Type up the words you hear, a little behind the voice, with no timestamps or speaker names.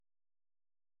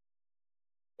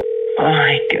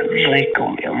Ay, qué rico,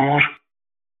 mi amor.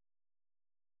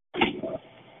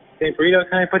 Hey, Burrito,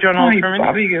 can I put you on hold Ay, for a minute?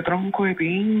 papi, qué tronco de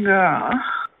pinga.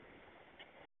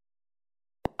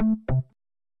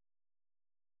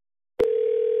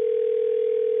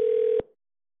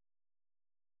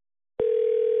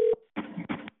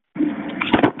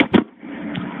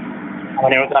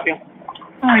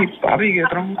 Ay, papi, qué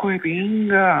tronco de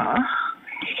pinga.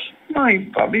 Ay,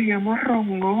 papi, qué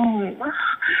morrongón.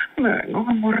 Me vengo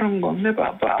con morrongón de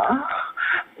papá.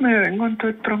 Me vengo en todo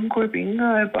el tronco de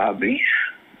pinga de papi.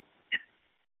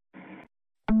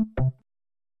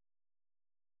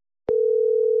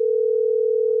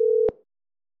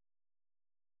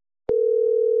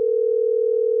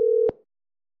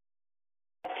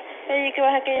 Oye, ¿qué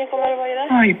vas a querer comer, Boyda?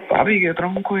 Ay, papi, qué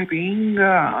tronco de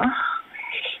pinga.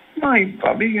 Ay,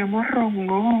 papi, qué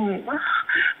morrongón.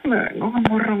 Me vengo con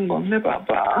morrongón de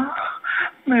papá.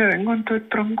 Me vengo en todo el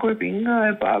tronco de pinga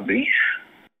de papi.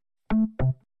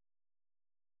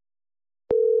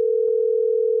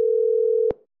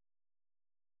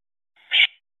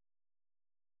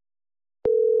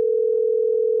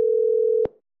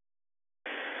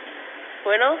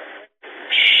 Bueno,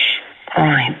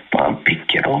 Ay, papi,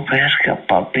 quiero verga,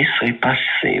 papi, soy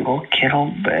pasivo, quiero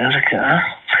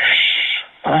verga.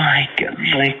 Ay, qué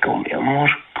rico, mi amor,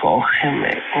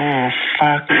 cógeme.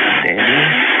 Fuck, daddy.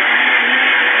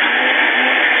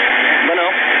 bueno,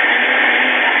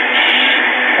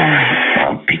 Ay,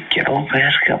 papi, quiero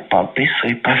verga, papi,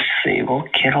 soy pasivo,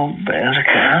 quiero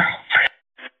verga.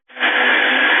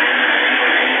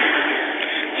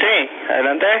 sí,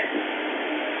 adelante.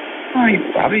 Ay,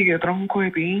 papi, qué tronco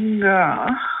de pinga.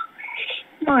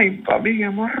 Ay, papi, qué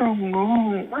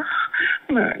morrongón.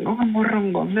 Me vengo con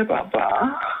morrongón de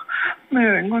papá. Me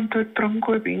vengo en todo el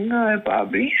tronco de pinga de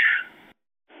papi.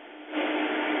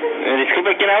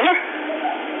 Disculpe, ¿quién habla?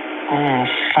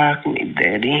 Fuck me,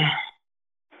 daddy.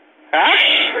 ¿Ah?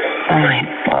 Ay,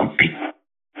 papi,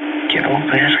 quiero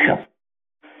verga.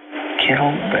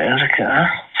 Quiero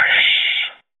verga.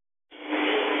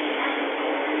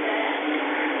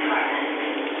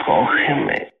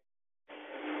 Cógeme.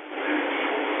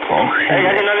 Casi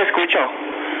Cógeme. no le escucho.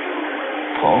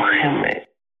 Cógeme.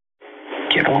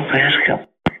 Quiero verga.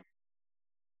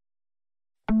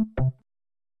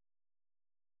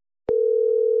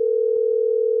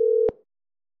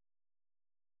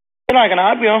 No, can I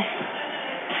help you?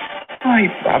 Ay,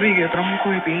 papi, qué tronco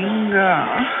de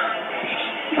pinga.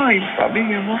 Ay, papi,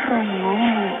 qué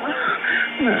morrongón.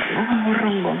 Me vengo con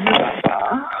morrongón de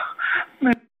papá.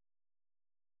 Me...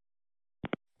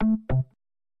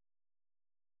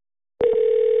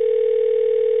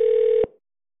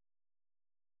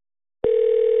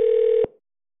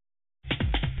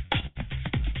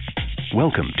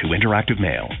 Welcome to Interactive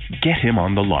Mail. Get him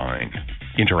on the line.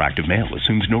 Interactive Mail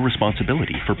assumes no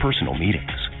responsibility for personal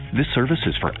meetings. This service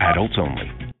is for adults only.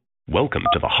 Welcome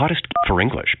to the hottest for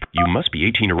English. You must be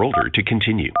 18 or older to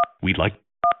continue. We'd like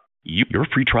you. Your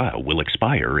free trial will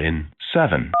expire in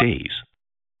 7 days.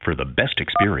 For the best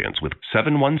experience with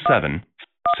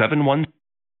 71771,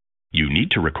 you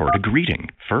need to record a greeting.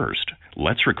 First,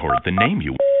 let's record the name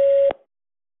you.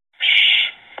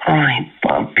 Ay,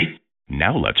 papi.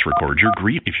 Now let's record your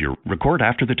greet. If you record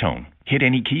after the tone, hit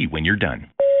any key when you're done.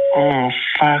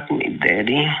 Fuck me,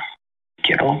 daddy.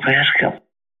 Quiero verga.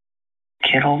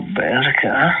 Quiero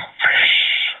verga.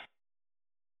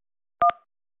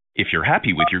 If you're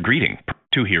happy with your greeting,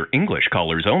 to hear English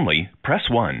callers only, press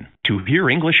 1. To hear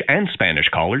English and Spanish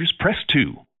callers, press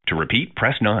 2. To repeat,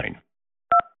 press 9.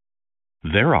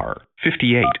 There are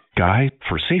 58 guides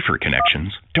for safer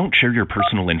connections. Don't share your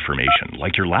personal information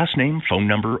like your last name, phone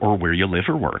number, or where you live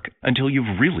or work until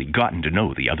you've really gotten to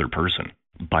know the other person.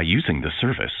 By using this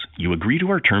service, you agree to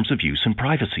our terms of use and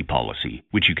privacy policy,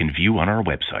 which you can view on our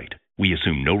website. We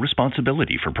assume no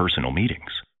responsibility for personal meetings.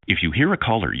 If you hear a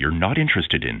caller you're not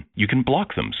interested in, you can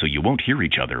block them so you won't hear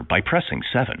each other by pressing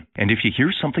 7. And if you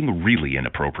hear something really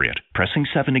inappropriate, pressing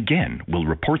 7 again will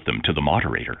report them to the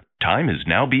moderator. Time is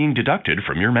now being deducted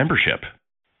from your membership.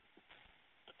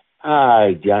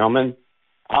 Hi, gentlemen.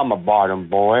 I'm a bottom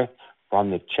boy from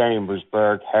the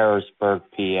Chambersburg, Harrisburg,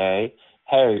 PA,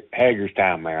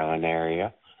 Hagerstown, Maryland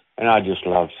area. And I just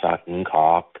love sucking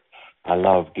cock. I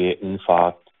love getting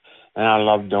fucked. And I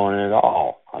love doing it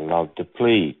all. I love to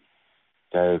plead.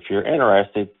 So if you're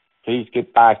interested, please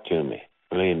get back to me.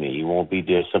 Believe me, you won't be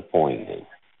disappointed.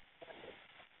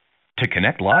 To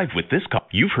connect live with this call,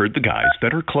 you've heard the guys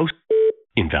that are close.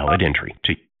 Invalid entry.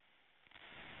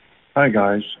 Hi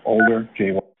guys, older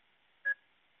J1.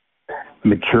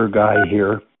 Mature guy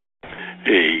here.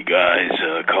 Hey guys,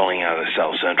 calling out of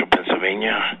South Central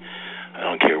Pennsylvania. I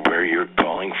don't care where you're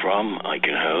calling from. I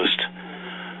can host.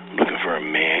 I'm looking for a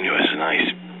man who has a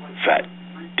nice fat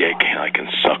dick and I can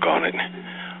suck on it.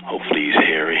 Hopefully he's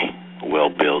hairy,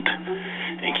 well-built,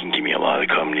 and can give me a lot of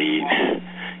cum to eat.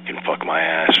 Can fuck my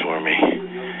ass for me.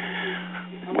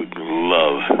 Would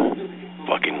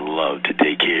fucking love to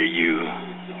take care of you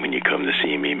when you come to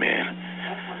see me, man.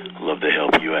 Love to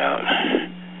help you out.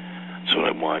 That's what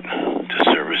I want, to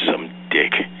service some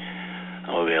dick.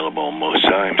 I'm available most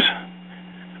times,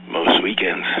 most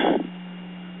weekends.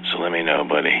 So let me know,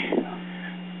 buddy.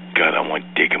 God, I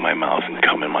want dick in my mouth and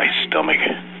cum in my stomach.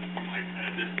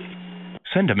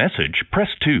 Send a message, press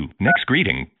 2. Next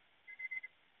greeting.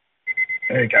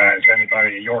 Hey guys,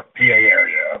 anybody in York, PA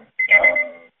area?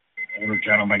 Older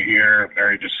gentleman here,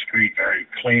 very discreet, very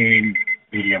clean,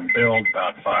 medium build,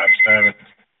 about 5'7".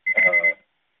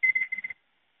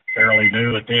 Fairly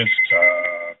new at this.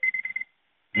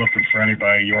 Looking for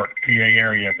anybody in York, PA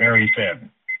area, very thin.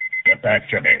 Get back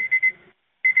to me.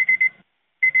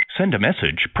 Send a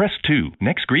message, press 2.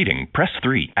 Next greeting, press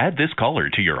 3. Add this caller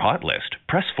to your hot list,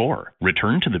 press 4.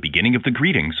 Return to the beginning of the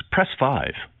greetings, press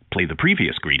 5. Play the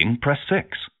previous greeting, press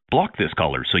 6. Block this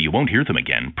caller so you won't hear them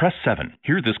again, press 7.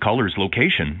 Hear this caller's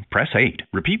location, press 8.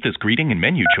 Repeat this greeting in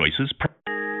menu choices,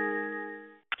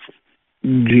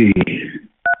 G.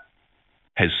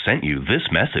 Has sent you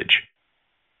this message.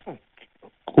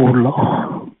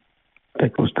 Culo. Te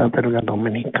gusta verga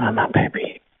dominicana,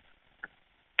 baby.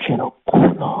 Quiero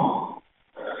culo.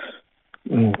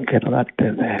 Quiero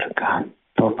darte verga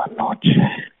toda la noche.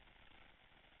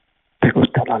 Te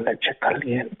gusta la leche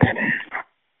caliente.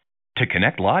 To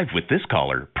connect live with this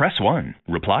caller, press 1.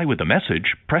 Reply with a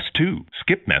message, press 2.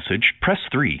 Skip message, press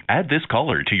 3. Add this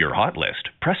caller to your hot list,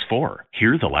 press 4.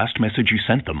 Hear the last message you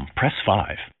sent them, press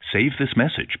 5. Save this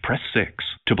message, press 6.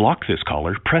 To block this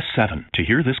caller, press 7. To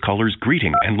hear this caller's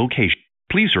greeting and location,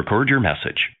 please record your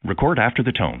message. Record after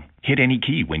the tone. Hit any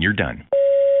key when you're done.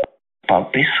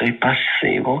 Papi, soy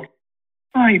pasivo.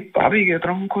 Ay, papi, qué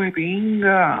tronco de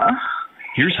pinga.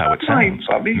 Here's how it sounds.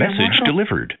 Ay, papi, message qué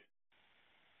delivered.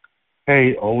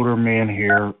 Hey, older man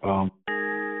here. Bob.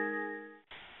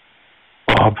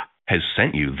 Has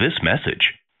sent you this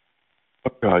message.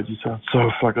 Oh God, you sound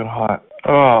so fucking hot.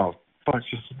 Oh, fuck,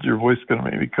 just your voice gonna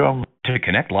make me come. To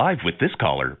connect live with this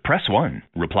caller, press 1.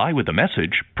 Reply with a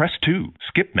message, press 2.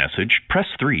 Skip message, press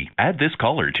 3. Add this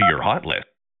caller to your hot list.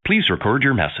 Please record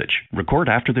your message. Record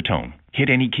after the tone. Hit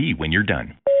any key when you're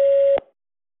done.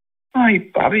 Ay,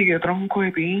 papi, qué tronco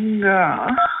de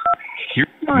pinga. Here,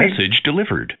 message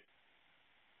delivered.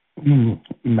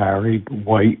 Married,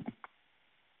 white,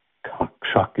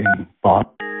 cock-sucking, Bob.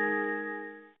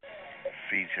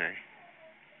 CJ.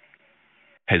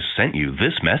 Has sent you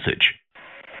this message.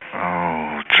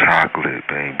 Oh, chocolate,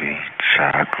 baby.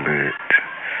 Chocolate.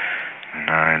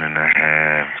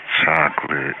 9.5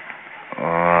 chocolate.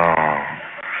 Oh,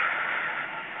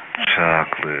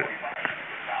 chocolate.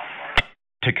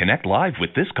 To connect live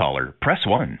with this caller, press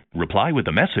 1. Reply with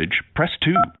a message, press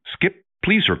 2. Skip.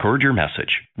 Please record your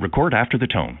message. Record after the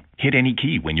tone. Hit any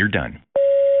key when you're done.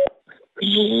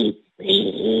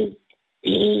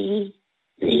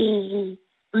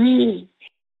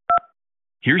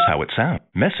 Here's how it sounds.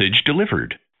 Message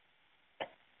delivered.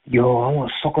 Yo, I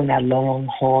want to suck on that long,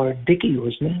 hard dick of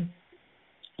yours, man.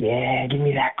 Yeah, give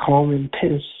me that cum and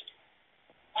piss.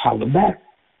 Holla back.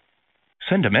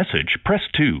 Send a message, press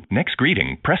 2. Next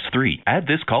greeting, press 3. Add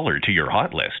this caller to your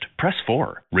hot list, press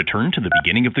 4. Return to the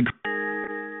beginning of the...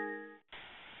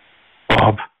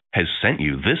 Bob. Has sent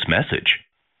you this message.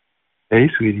 Hey,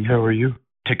 sweetie, how are you?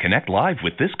 To connect live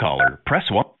with this caller, press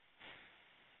 1.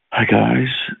 Hi, guys.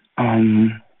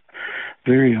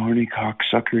 Very horny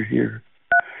cocksucker here.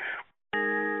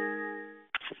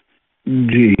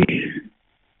 G.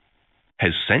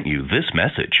 Has sent you this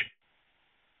message.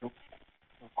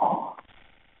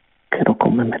 Quiero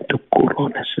comerme tu culo.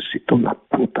 Necesito una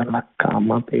puta en la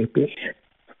cama, baby.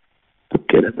 ¿Tú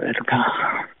quieres verga?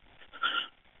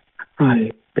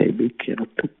 Ay, baby, quiero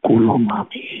tu culo,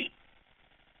 mami.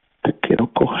 Te quiero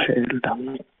coger,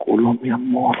 dame el culo, mi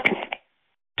amor.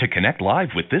 To connect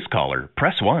live with this caller,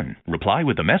 press 1. Reply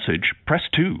with a message, press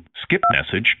 2. Skip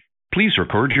message. Please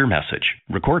record your message.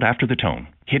 Record after the tone.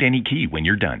 Hit any key when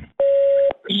you're done.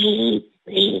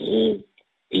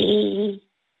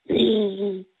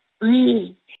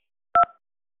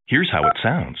 Here's how it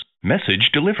sounds. Message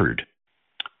delivered.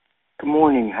 Good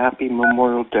morning. Happy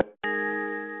Memorial Day.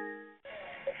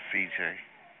 CJ.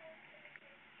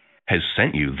 Has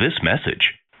sent you this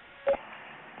message.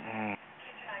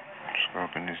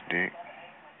 Stroking this dick.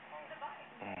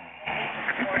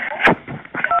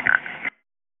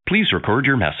 Please record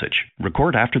your message.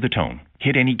 Record after the tone.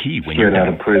 Hit any key when you're Straight out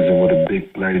done. of prison with a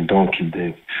big bloody donkey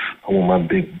dick. I want my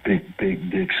big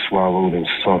dick swallowed and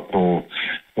sucked on.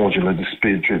 I want you to let the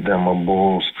spit drip down my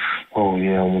balls. Oh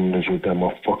yeah, I want to drip down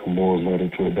my fucking balls, let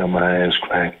it drip down my ass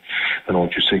crack. And I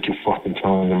want you to stick your fucking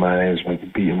tongue in my ass like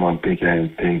you're beating my big ass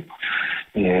dick.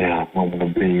 Yeah, I want to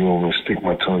bend you over and stick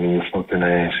my tongue in your fucking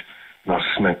ass. And I'll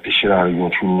smack the shit out of you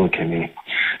once you look at me.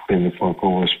 Bend the fuck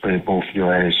over and spread both of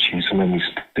your ass cheeks and let me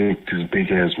stick this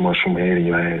big ass mushroom head in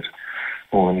your ass.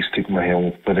 Oh, let me stick my head on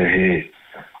the foot of the head.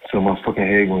 Fill my fucking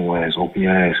head with your ass. Open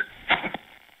your ass.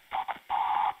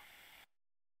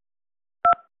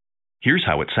 Here's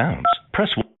how it sounds.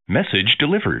 Press 1. Message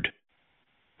delivered.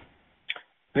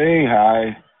 Hey,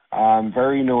 hi. I'm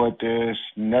very new at this.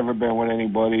 Never been with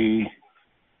anybody.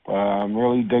 I'm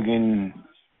really digging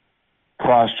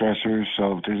cross-dressers,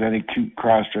 so if there's any cute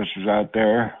cross-dressers out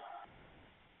there,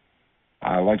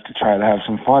 I'd like to try to have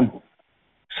some fun.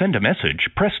 Send a message.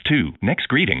 Press 2. Next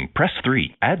greeting. Press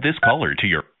 3. Add this caller to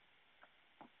your...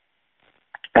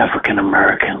 African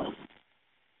American,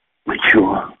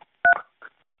 mature.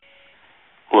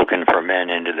 Looking for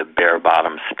men into the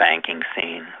bare-bottom spanking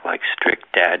scene, like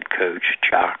strict dad coach,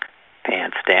 jock,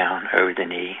 pants down, over the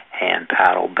knee, hand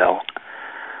paddle belt,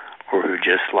 or who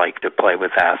just like to play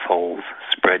with assholes,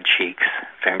 spread cheeks,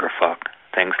 finger fuck,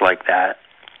 things like that.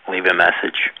 Leave a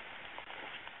message.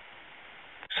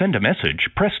 Send a message.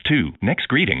 Press 2. Next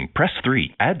greeting. Press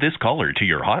 3. Add this caller to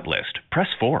your hot list. Press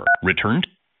 4. Return.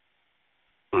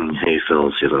 Hey,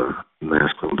 fellas, you're the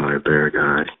masculine black bear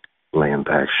guy. Laying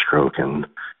back, stroking,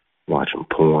 watching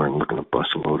porn, looking to bust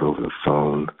a load over the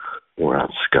phone or on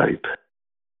Skype.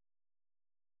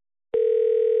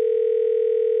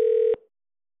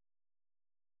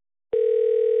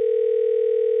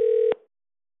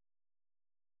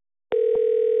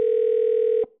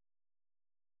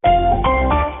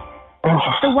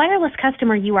 The wireless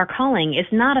customer you are calling is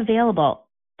not available.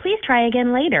 Please try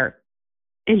again later.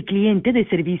 El cliente de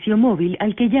servicio móvil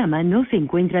al que llama no se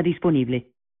encuentra disponible.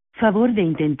 Favor de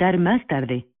intentar más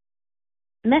tarde.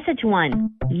 Message 1,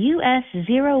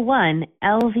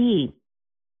 US01LV.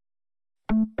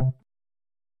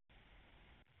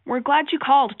 We're glad you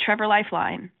called Trevor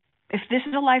Lifeline. If this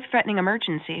is a life-threatening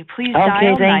emergency, please Okay,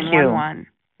 dial thank 911.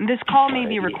 This call may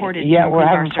be recorded. Yeah, to we're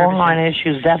improve having our phone line services.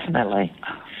 issues, definitely.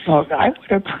 Look, I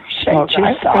would appreciate Look, you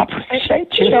I stop.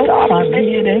 appreciate You you choke stop. on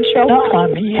me. It is Choke not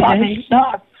on me. It funny. is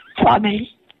Not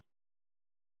funny.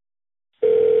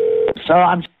 So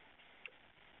I'm...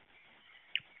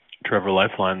 Trevor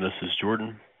Lifeline, this is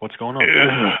Jordan. What's going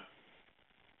on?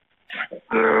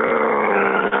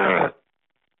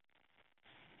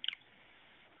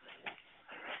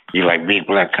 You like big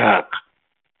black cock?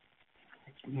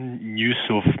 Use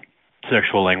of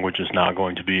sexual language is not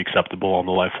going to be acceptable on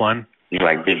the Lifeline. You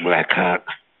like big black cock?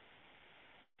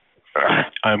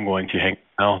 I'm going to hang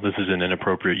now. This is an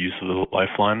inappropriate use of the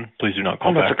Lifeline. Please do not call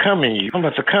I'm about back. to come in you. I'm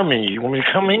about to come in you. You want me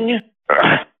to come in you?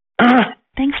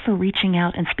 Thanks for reaching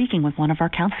out and speaking with one of our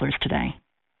counselors today.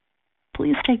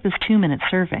 Please take this 2-minute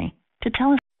survey to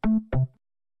tell us.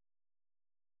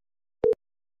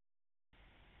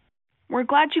 We're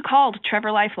glad you called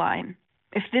Trevor Lifeline.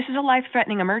 If this is a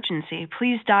life-threatening emergency,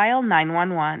 please dial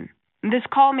 911. This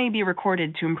call may be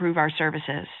recorded to improve our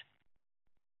services.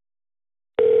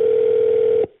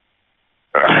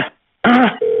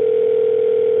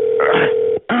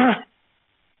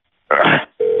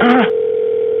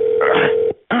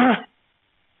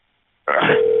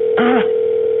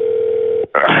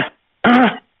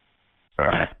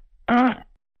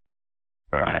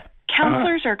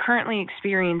 Counselors are currently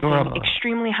experiencing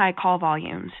extremely high call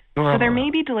volumes, so there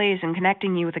may be delays in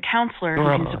connecting you with a counselor who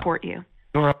can support you.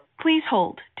 Please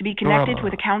hold to be connected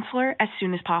with a counselor as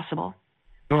soon as possible.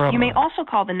 You may also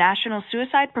call the National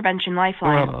Suicide Prevention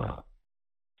Lifeline.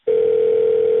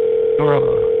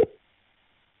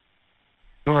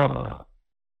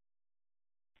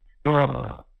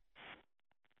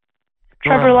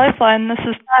 Trevor Lifeline, this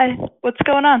is Ty. What's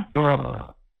going on?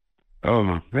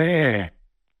 Man.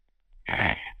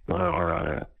 All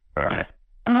right.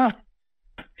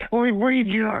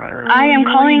 I am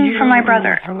calling for my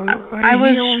brother. I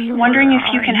was wondering if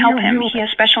you can help him. He has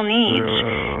special needs.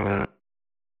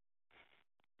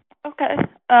 Okay.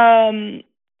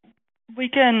 We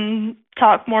can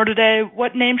talk more today.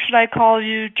 What name should I call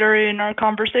you during our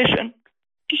conversation?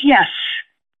 Yes.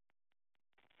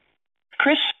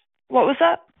 Chris? What was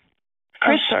that?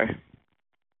 Chris? Oh, sorry.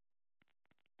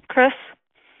 Chris?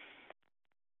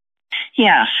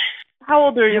 Yes. How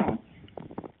old are you?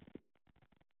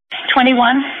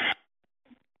 21.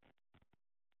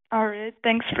 All right.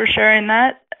 Thanks for sharing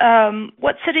that.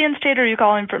 What city and state are you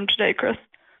calling from today, Chris?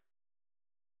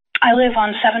 I live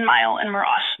on 7 Mile in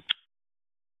Maross.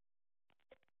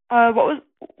 What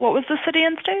was the city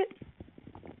and state?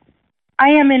 I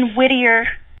am in Whittier.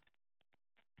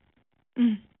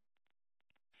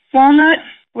 Walnut?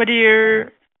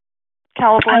 Whittier,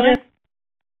 California?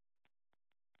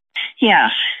 Yeah.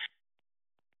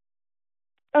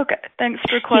 Okay, thanks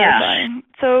for clarifying. Yeah.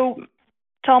 So,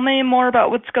 tell me more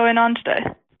about what's going on today.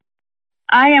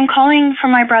 I am calling for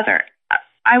my brother.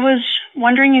 I was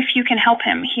wondering if you can help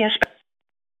him.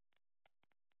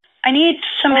 I need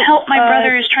some help. My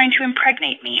brother is trying to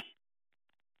impregnate me.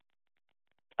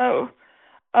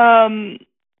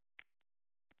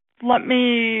 Let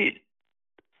me...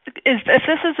 If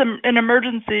this is an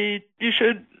emergency, you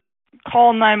should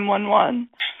call 911.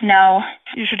 No.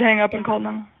 You should hang up and call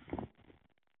 911.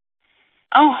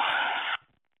 Oh.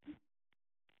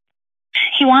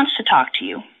 He wants to talk to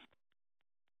you.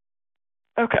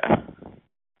 Okay.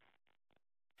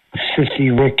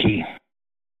 Sissy Ricky.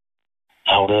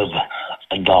 I live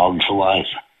a dog's life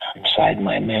inside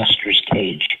my master's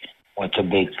cage with a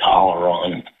big collar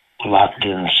on, locked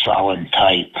in solid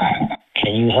tight.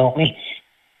 Can you help me?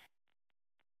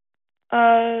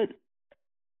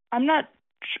 I'm not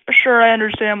sure I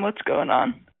understand what's going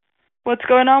on. What's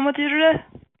going on with you today?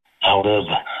 I live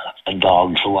a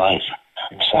dog's life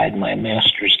inside my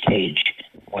master's cage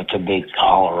with a big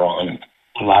collar on,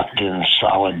 locked in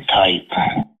solid tight.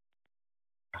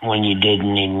 When you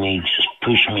didn't need me, just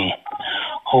push me.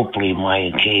 Hopefully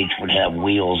my cage would have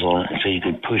wheels on it so you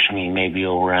could push me maybe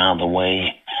over out of the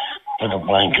way, put a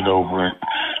blanket over it,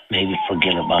 maybe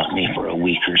forget about me for a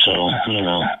week or so, you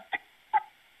know.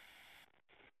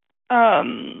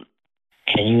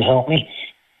 Can you help me?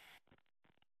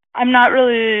 I'm not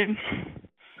really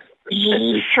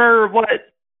sure what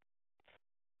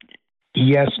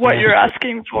you're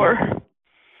asking for.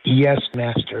 Yes,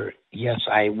 Master. Yes,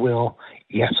 I will.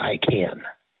 Yes, I can.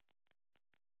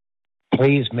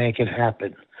 Please make it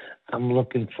happen. I'm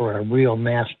looking for a real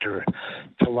master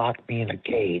to lock me in a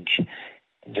cage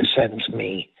and to sentence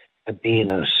me to be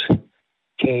in a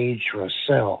cage or a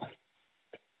cell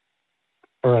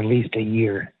for at least a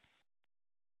year.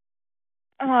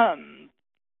 I'm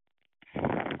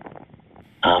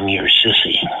your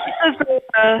sissy.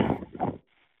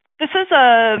 This is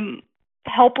a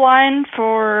helpline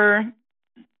for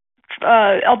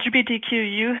LGBTQ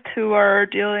youth who are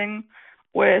dealing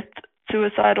with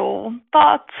suicidal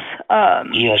thoughts.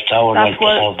 Yes, I would like to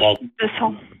have that.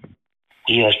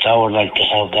 Yes, I would like to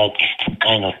have that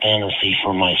kind of fantasy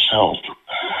for myself.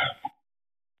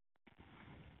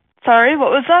 Sorry, what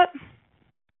was that?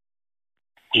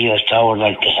 Yes, I would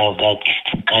like to have that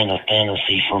kind of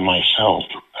fantasy for myself.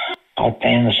 I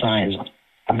fantasize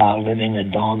about living a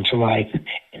dog's life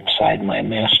inside my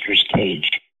master's cage.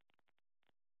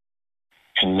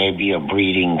 And maybe a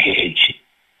breeding cage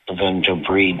for them to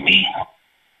breed me.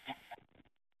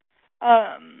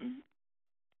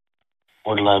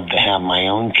 Would love to have my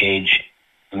own cage,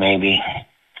 maybe.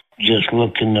 Just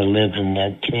looking to live in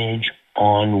that cage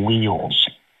on wheels.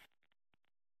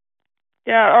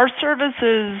 Yeah, our service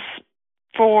is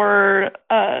for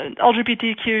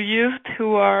LGBTQ youth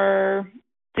who are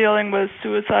dealing with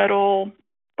suicidal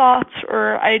thoughts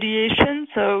or ideation.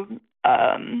 So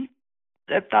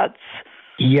if that's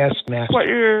yes, Master. What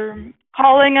you're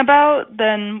calling about,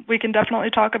 then we can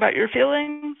definitely talk about your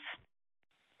feelings.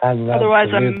 Otherwise,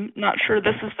 I'm not sure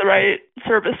this is the right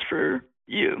service for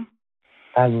you.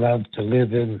 I love to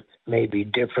live in maybe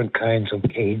different kinds of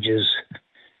cages,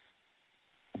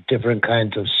 different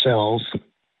kinds of cells,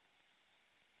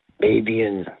 maybe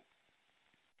in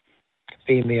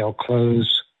female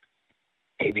clothes,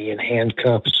 maybe in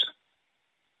handcuffs.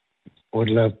 Would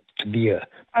love to be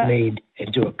made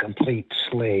into a complete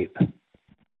slave.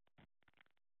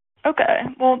 Okay.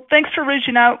 Well, thanks for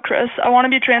reaching out, Chris. I want to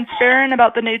be transparent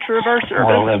about the nature of our service.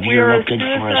 Well, we are a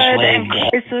suicide and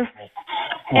crisis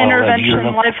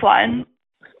intervention lifeline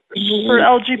for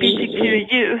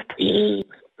LGBTQ youth. So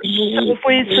if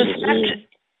we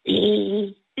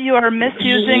suspect you are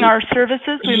misusing our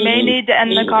services, we may need to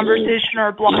end the conversation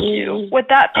or block you. With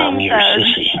that being said,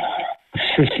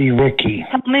 Sissy Ricky.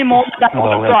 Tell me more about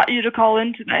what brought you to call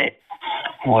in tonight.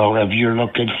 Well, if you're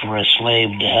looking for a slave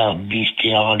to have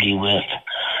bestiality with,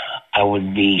 I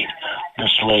would be the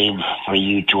slave for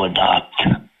you to adopt.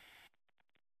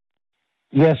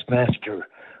 Yes, Master.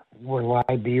 Will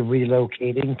I be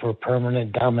relocating for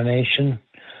permanent domination?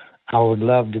 I would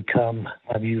love to come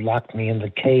have you lock me in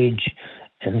the cage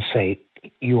and say,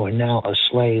 you are now a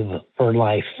slave for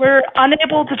life. We're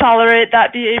unable to tolerate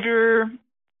that behavior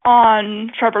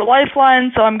on Trevor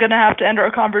Lifeline, so I'm going to have to end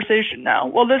our conversation now.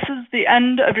 Well, this is the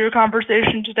end of your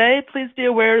conversation today. Please be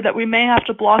aware that we may have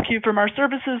to block you from our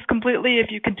services completely if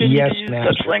you continue to use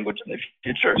such language in the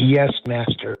future. Yes,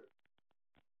 Master.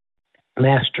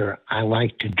 Master, I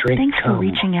like to drink Thanks cum. for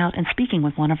reaching out and speaking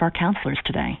with one of our counselors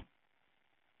today.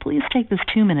 Please take this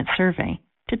 2-minute survey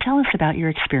to tell us about your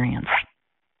experience.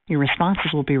 Your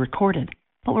responses will be recorded,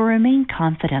 but will remain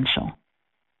confidential.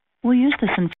 We'll use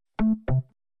this in...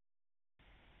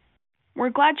 We're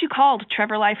glad you called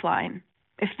Trevor Lifeline.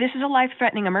 If this is a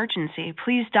life-threatening emergency,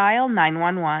 please dial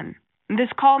 911. This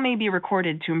call may be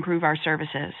recorded to improve our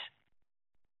services.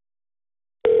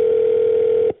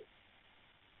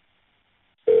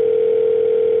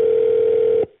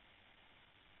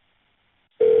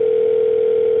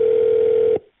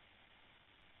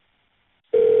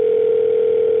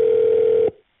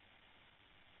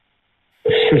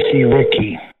 Sissy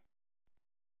Ricky.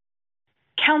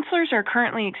 Counselors are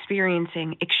currently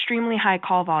experiencing extremely high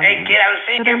call volumes, Hey, kid, I was so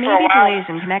thinking there may for a be while. delays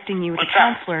in connecting you with What's a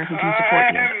counselor who can support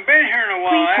I you. haven't been here in a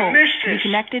while. Please I hold missed to be this.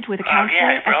 connected with a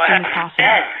counselor yes, bro. as soon as possible. Go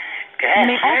ahead. You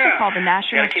may also Yeah. call the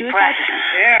National Gotta keep Suicide... practicing.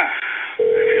 Yeah.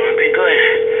 If you want to be good.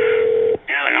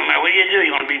 You know, no matter what you do,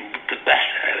 you want to be the best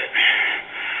at it.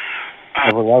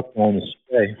 Trevor Lifeline is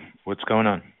Hey, what's going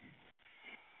on?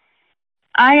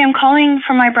 I am calling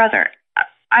from my brother.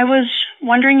 I was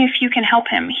wondering if you can help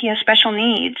him. He has special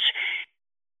needs.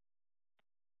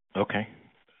 Okay.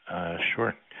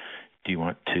 Sure. Do you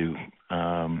want to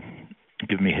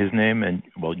give me his name and,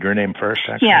 well, your name first,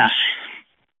 actually? Yeah.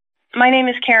 My name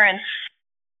is Karen.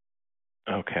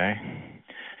 Okay.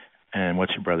 And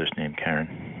what's your brother's name,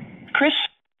 Karen? Chris?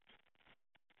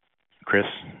 Chris?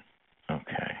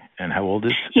 Okay. And how old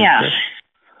is Yeah. Chris?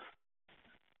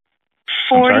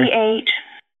 48.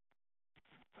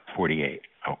 48.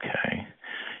 Okay.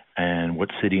 And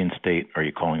what city and state are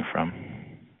you calling from?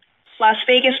 Las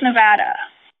Vegas, Nevada.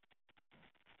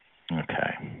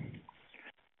 Okay.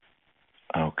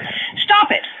 Okay.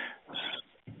 Stop it!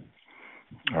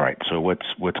 All right. So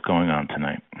what's going on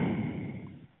tonight?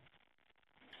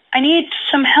 I need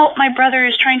some help. My brother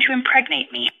is trying to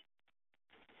impregnate me.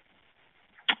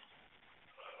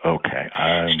 Okay.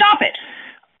 Stop it!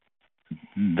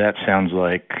 That sounds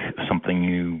like something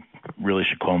you really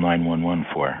should call 911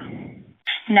 for.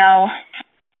 No.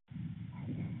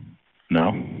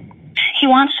 No? He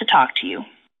wants to talk to you.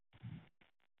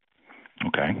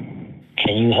 Okay.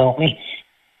 Can you help me?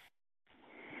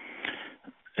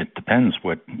 It depends.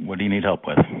 What do you need help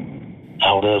with?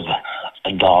 I live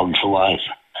a dog's life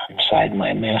inside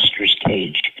my master's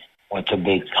cage with a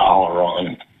big collar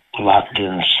on, locked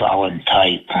in solid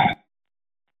tight.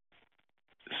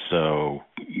 So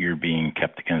you're being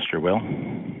kept against your will?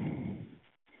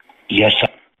 Yes, I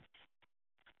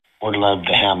would love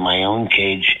to have my own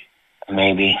cage,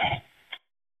 maybe.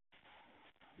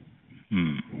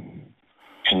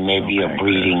 And maybe a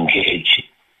breeding cage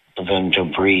for them to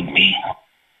breed me.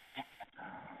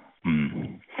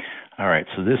 All right.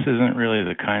 So this isn't really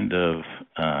the kind of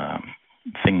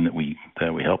thing that we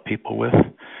help people with.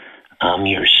 I'm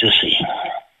your sissy.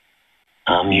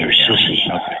 I'm your sissy.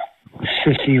 Okay.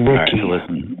 Sissy Ricky. All right, so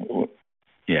listen.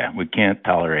 Yeah, we can't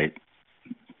tolerate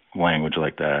language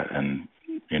like that, and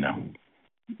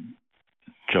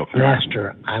joke around.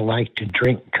 Master, I like to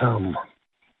drink cum.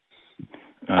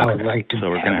 Okay. I would like to so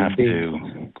we're going to have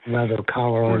to leather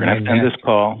collar we're on going to my have to end neck. this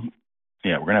call.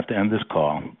 Yeah, we're going to have to end this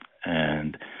call,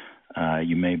 and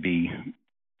you may be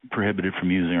prohibited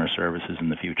from using our services in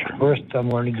the future. First, I'm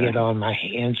going to get on my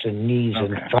hands and knees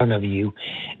in front of you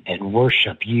and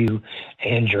worship you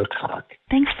and your cock.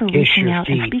 Thanks for Kiss reaching your out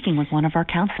and feet. speaking with one of our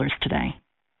counselors today.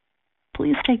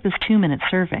 Please take this 2-minute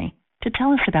survey to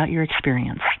tell us about your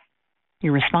experience.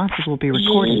 Your responses will be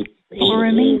recorded, but will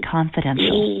remain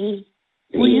confidential.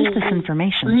 We'll use this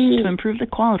information to improve the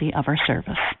quality of our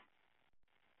service.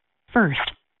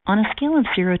 First, on a scale of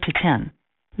 0 to 10,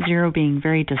 0 being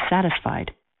very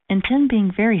dissatisfied and 10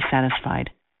 being very satisfied,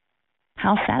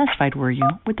 how satisfied were you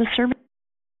with the service?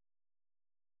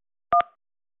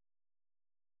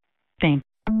 Thank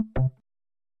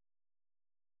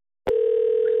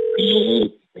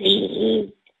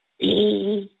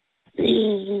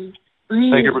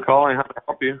Thank you for calling. How can I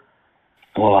help you?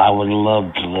 Well, I would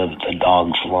love to live the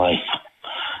dog's life.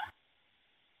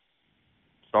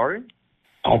 Sorry?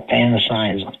 I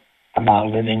fantasize about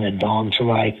living a dog's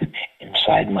life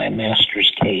inside my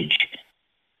master's cage.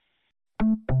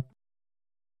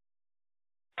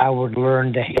 I would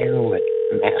learn to handle it,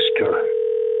 master.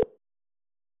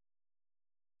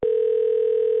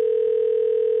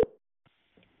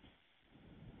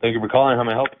 Thank you for calling. How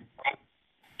may I help you?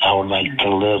 I would like to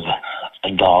live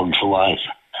a dog's life,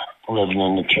 living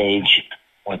in a cage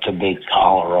with a big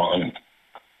collar on,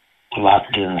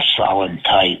 locked in solid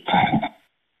tight.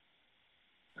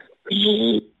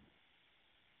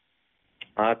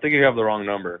 I think you have the wrong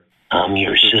number. I'm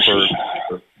your sissy.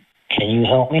 Can you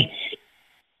help me?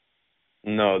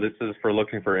 No, this is for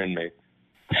looking for inmates.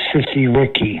 Sissy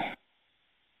Ricky.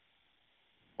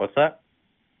 What's that?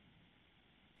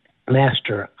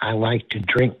 Master, I like to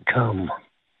drink cum.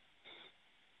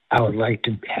 I would like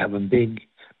to have a big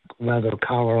leather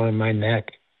collar on my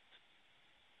neck.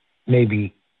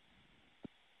 Maybe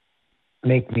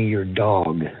make me your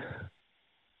dog.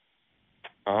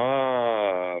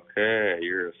 Ah, okay.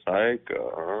 You're a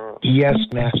psycho. Yes,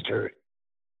 master.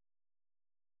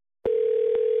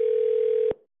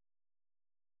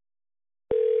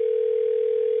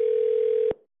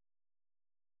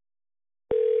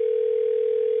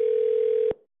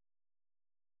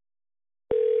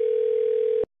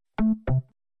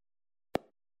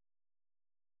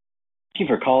 Thank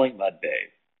you for calling Mud Bay.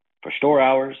 For store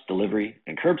hours, delivery,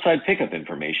 and curbside pickup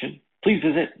information, please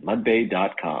visit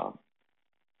mudbay.com.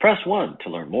 Press 1 to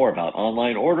learn more about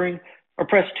online ordering, or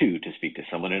press 2 to speak to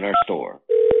someone in our store.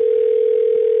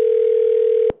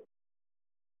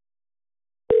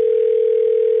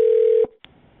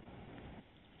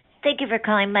 Thank you for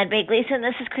calling Mudbay Gleason.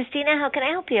 This is Christina. How can I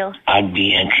help you? I'd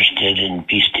be interested in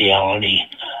bestiality,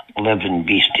 living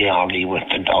bestiality with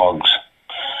the dogs.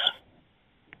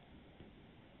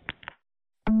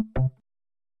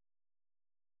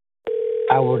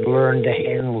 I would learn to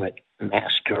handle it,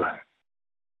 master.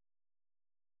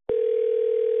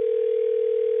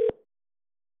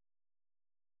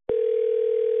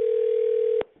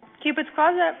 Cupid's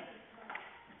Closet.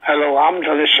 Hello, I'm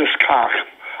Delicious Cock.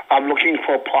 I'm looking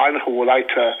for a partner who would like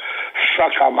to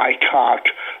suck on my cock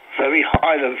very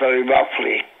hard and very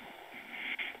roughly.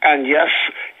 And yes,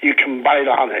 you can bite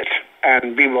on it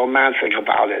and be romantic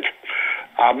about it.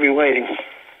 I'll be waiting.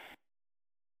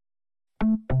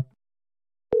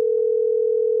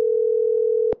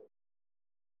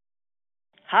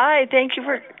 Hi, thank you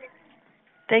for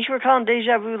calling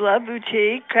Deja Vu Love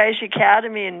Boutique, Crash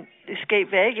Academy, and Escape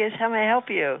Vegas. How may I help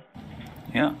you?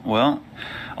 Yeah, well,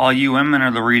 all you women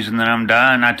are the reason that I'm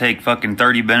dying. I take fucking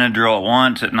 30 Benadryl at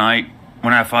once at night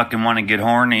when I fucking want to get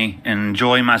horny and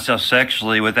enjoy myself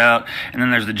sexually without, and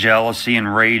then there's the jealousy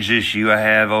and rage issue I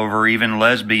have over even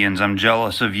lesbians. I'm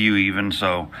jealous of you even,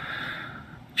 so.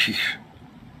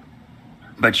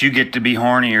 But you get to be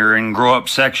hornier and grow up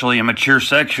sexually and mature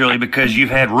sexually because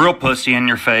you've had real pussy in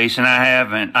your face and I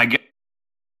haven't. I get.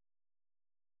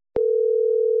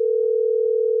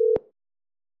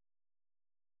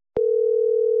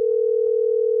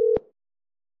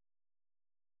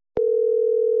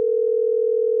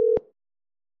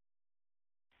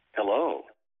 Hello.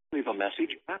 Leave a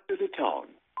message after the tone.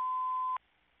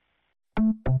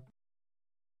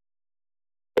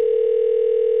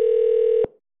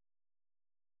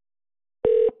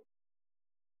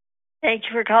 Thank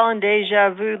you for calling Deja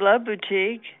Vu Love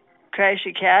Boutique, Crash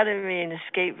Academy, and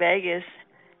Escape Vegas.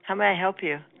 How may I help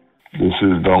you? This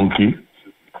is Donkey.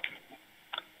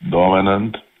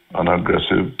 Dominant,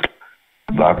 unaggressive,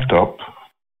 black top.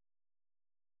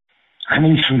 I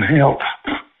need some help.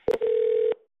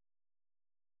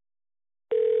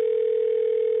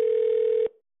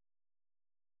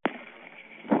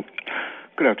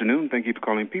 Good afternoon. Thank you for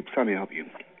calling Peeps. How may I help you?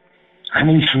 I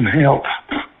need some help.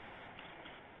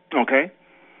 Okay.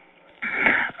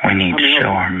 We need to show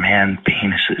our man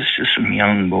penises to some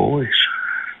young boys.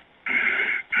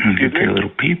 And get their little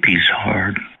pee-pees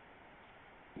hard.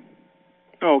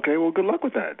 Okay, well, good luck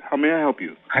with that. How may I help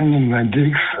you? I need my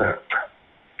dick sucked.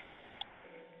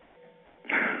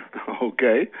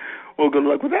 Okay. Well, good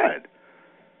luck with that.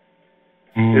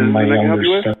 My I can help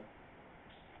you with? younger son.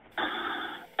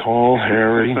 Tall,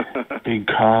 hairy, big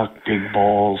cock, big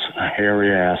balls, a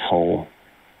hairy asshole.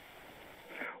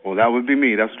 Well, that would be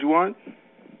me. That's what you want?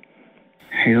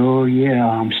 Hell yeah,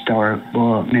 I'm stark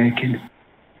butt naked.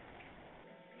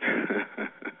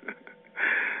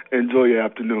 Enjoy your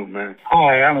afternoon, man.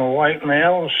 Hi, I'm a white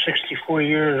male, 64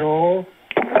 years old,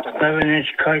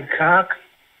 11-inch cut cock.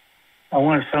 I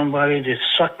want somebody to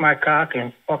suck my cock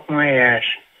and fuck my ass.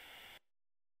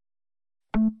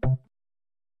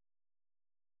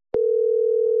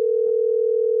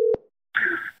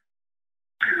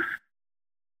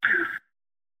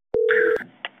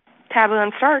 Taboo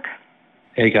and Stark.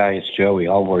 Hey guy, it's Joey.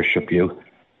 I'll worship you.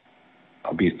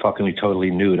 I'll be fucking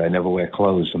totally nude. I never wear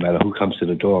clothes. No matter who comes to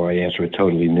the door, I answer it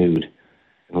totally nude.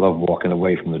 I love walking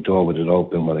away from the door with it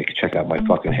open where they can check out my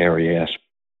fucking hairy ass.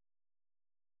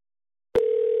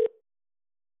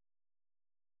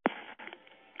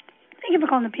 Thank you for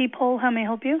calling the People. How may I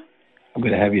help you? I'm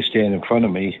going to have you stand in front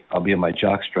of me. I'll be in my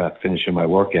jockstrap finishing my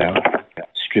workout.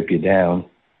 Strip you down.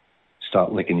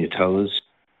 Start licking your toes.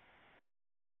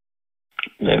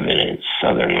 Living in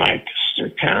southern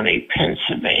Lancaster County,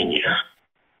 Pennsylvania.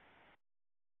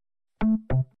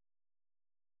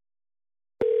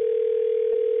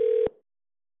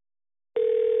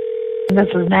 This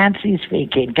is Nancy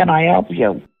speaking. Can I help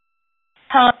you?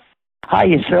 Hello. Hi,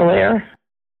 you still there?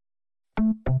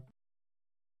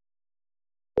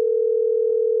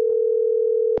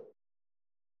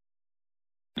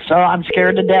 So I'm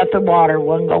scared to death of water.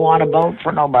 Wouldn't go on a boat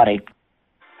for nobody.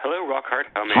 Hello, Rockhart.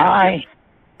 How may I help you?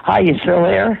 Hi, you still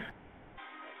there?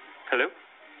 Hello?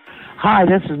 Hi,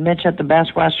 this is Mitch at the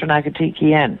Best Western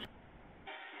Akatiki Inn.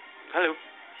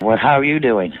 Hello. How are you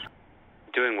doing?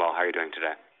 Doing well. How are you doing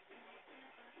today?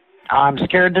 I'm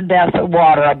scared to death of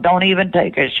water. I don't even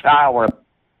take a shower.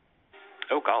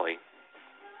 Oh, golly.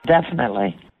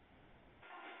 Definitely.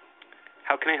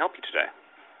 How can I help you today?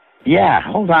 Yeah,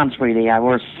 hold on, sweetie.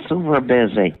 We're super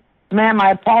busy. Ma'am,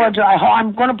 I apologize.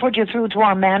 I'm going to put you through to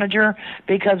our manager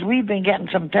because we've been getting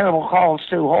some terrible calls,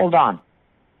 too. Hold on.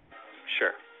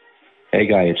 Sure. Hey,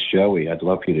 guy, it's Joey. I'd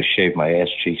love for you to shave my ass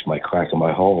cheeks, my crack, and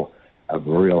my hole. I'm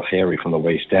real hairy from the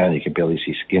waist down. You can barely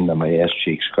see skin on my ass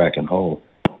cheeks, crack, and hole.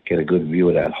 Get a good view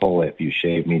of that hole after you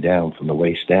shave me down from the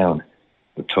waist down.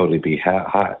 Would totally be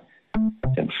hot.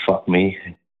 And fuck me.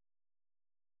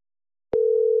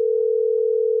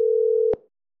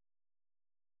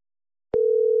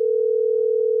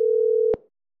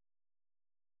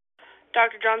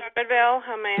 Dr. Johnson Midvale,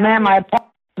 how may I help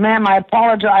you? Ma'am, I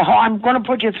apologize. I'm going to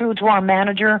put you through to our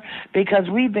manager because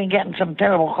we've been getting some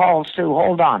terrible calls, too.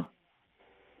 Hold on.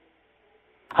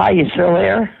 Hi, you still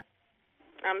there?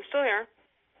 I'm still here.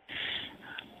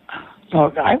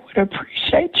 Look, I would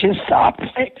appreciate you stop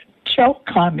playing a joke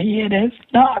on me. It is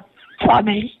not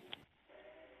funny.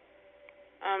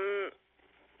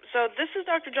 So this is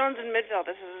Dr. Jones in Midvale.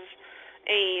 This is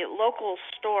a local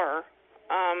store.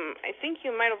 I think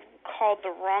you might have called the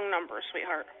wrong number,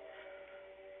 sweetheart.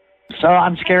 So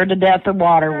I'm scared to death of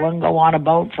water. Wouldn't go on a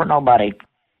boat for nobody.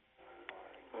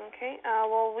 Okay,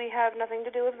 well, we have nothing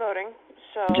to do with voting,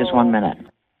 so... Just 1 minute.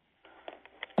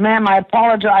 Ma'am, I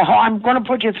apologize. I'm going to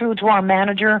put you through to our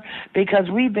manager because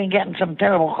we've been getting some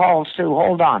terrible calls, too.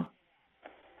 Hold on.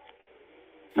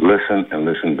 Listen and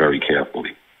listen very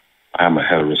carefully. I am a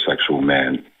heterosexual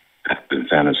man. I've been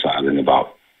fantasizing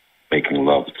about making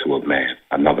love to a man,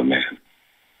 another man.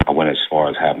 I went as far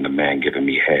as having a man giving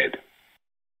me head.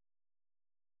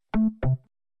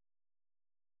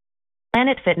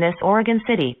 Planet Fitness, Oregon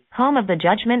City, home of the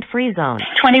judgment-free zone.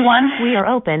 21. We are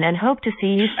open and hope to see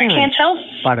you soon. I can't tell.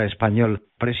 Para español,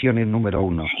 presione número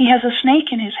 1. He has a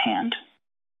snake in his hand.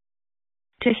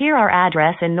 To hear our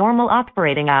address and normal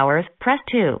operating hours, press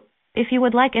 2. If you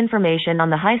would like information on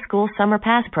the high school summer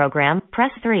pass program,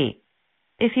 press 3.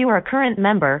 If you are a current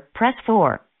member, press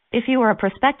 4. If you are a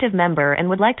prospective member and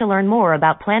would like to learn more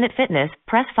about Planet Fitness,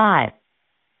 press 5.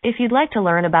 If you'd like to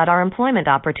learn about our employment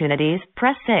opportunities,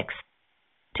 press 6.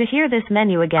 To hear this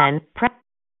menu again, press...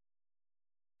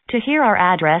 To hear our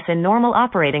address and normal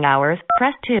operating hours,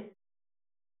 press 2.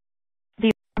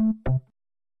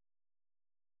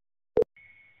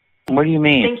 What do you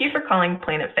mean? Thank you for calling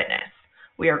Planet Fitness.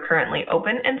 We are currently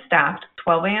open and staffed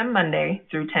 12 a.m. Monday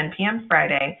through 10 p.m.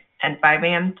 Friday and 5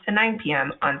 a.m. to 9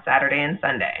 p.m. on Saturday and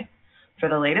Sunday. For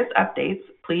the latest updates,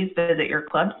 please visit your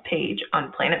club's page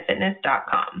on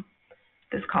planetfitness.com.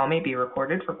 This call may be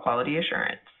recorded for quality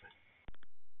assurance.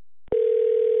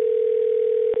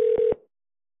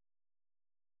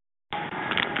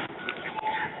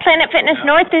 Planet Fitness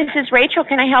North, this is Rachel.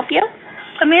 Can I help you?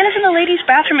 A man is in the ladies'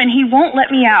 bathroom and he won't let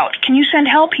me out. Can you send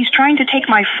help? He's trying to take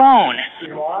my phone.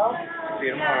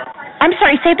 I'm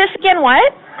sorry, say this again,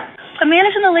 what? A man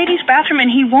is in the ladies' bathroom and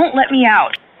he won't let me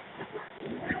out.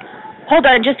 Hold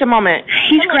on just a moment.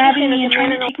 He's grabbing me and trying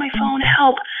to take my phone.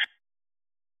 Help.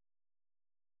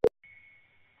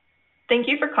 Thank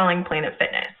you for calling Planet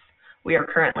Fitness. We are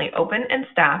currently open and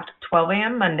staffed 12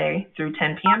 a.m. Monday through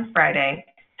 10 p.m. Friday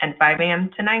and 5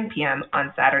 a.m. to 9 p.m.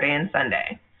 on Saturday and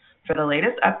Sunday. For the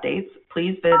latest updates,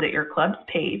 please visit your club's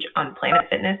page on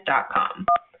planetfitness.com.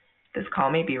 This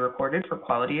call may be recorded for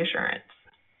quality assurance.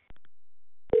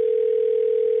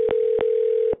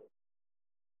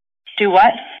 Do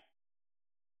what?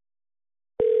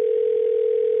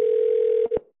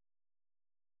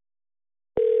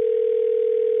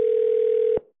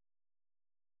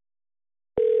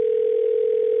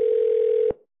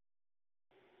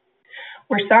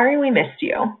 We're sorry we missed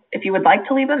you. If you would like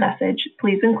to leave a message,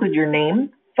 please include your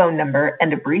name, phone number,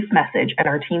 and a brief message, and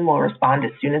our team will respond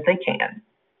as soon as they can.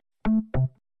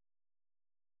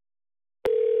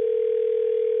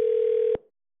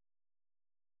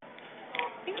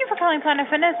 calling Planet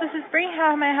Fitness. This is Bree.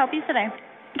 How may I help you today?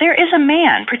 There is a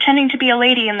man pretending to be a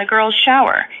lady in the girls'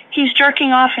 shower. He's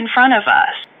jerking off in front of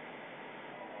us.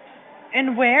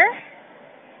 And where?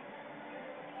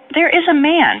 There is a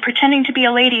man pretending to be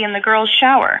a lady in the girls'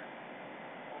 shower.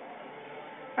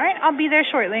 All right, I'll be there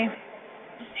shortly.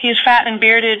 He is fat and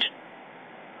bearded.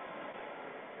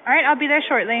 All right, I'll be there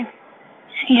shortly.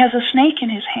 He has a snake in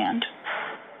his hand.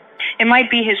 It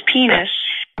might be his penis.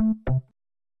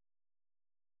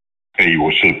 Hey,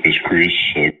 what's up? It's Chris.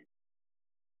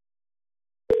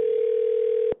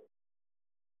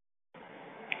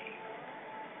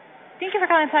 Thank you for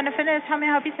calling Planet Fitness. How may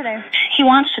I help you today? He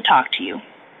wants to talk to you.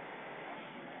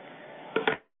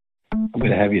 I'm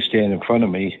going to have you stand in front of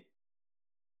me.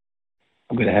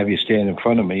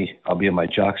 I'll be in my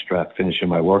jockstrap finishing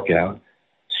my workout,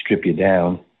 strip you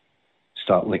down,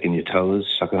 start licking your toes,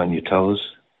 sucking on your toes,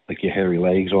 lick your hairy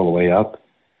legs all the way up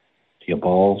to your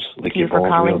balls, lick your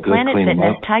balls real good, Planet clean them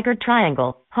Fitness up. Tiger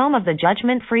Triangle, home of the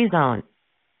judgment-free zone.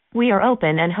 We are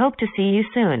open and hope to see you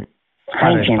soon.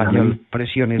 Para español,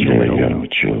 presione el número 1.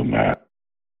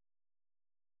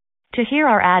 To hear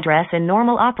our address in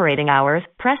normal operating hours,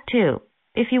 press 2.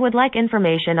 If you would like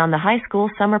information on the high school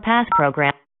summer pass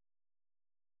program,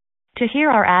 to hear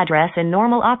our address in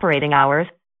normal operating hours,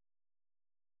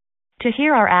 to see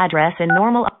our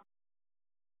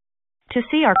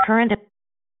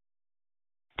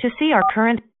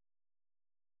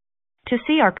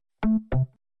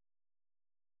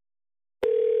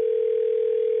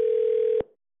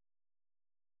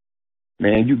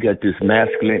Man, you got this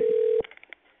masculine.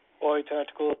 Boy,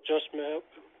 tactical adjustment.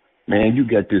 Man, you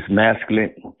got this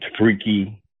masculine,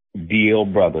 freaky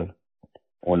DL brother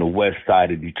on the west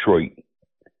side of Detroit.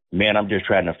 Man, I'm just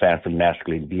trying to find some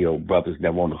masculine DL brothers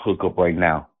that want to hook up right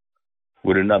now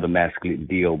with another masculine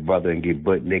DL brother and get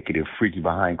butt naked and freaky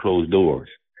behind closed doors.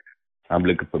 I'm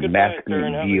looking for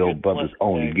masculine DL brothers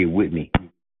only. Get with me.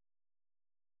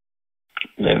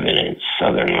 Living in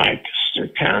southern Lancaster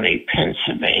County,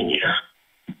 Pennsylvania.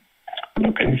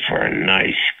 Looking for a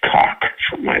nice cock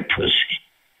for my pussy.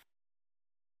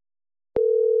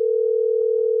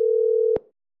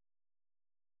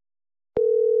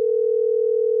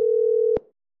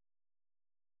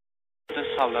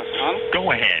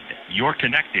 Go ahead. You're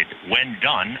connected. When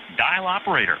done, dial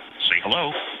operator. Say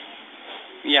hello.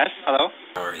 Yes, hello.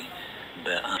 Sorry,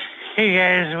 but Hey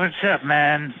guys, what's up,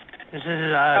 man? This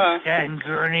is Chad in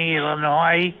Gurney,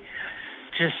 Illinois.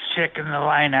 Just checking the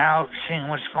line out, seeing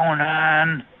what's going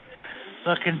on.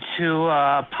 Looking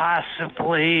to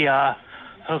possibly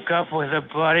hook up with a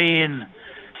buddy and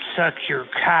suck your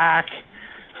cock.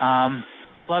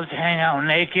 Love to hang out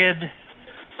naked.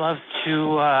 Love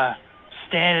to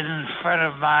stand in front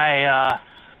of my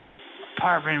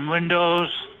apartment windows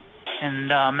and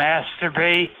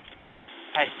masturbate.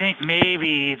 I think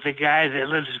maybe the guy that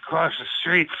lives across the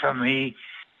street from me,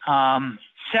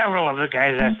 several of the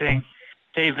guys, I think,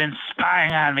 they've been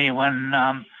spying on me when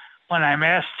I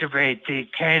masturbate. They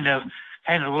kind of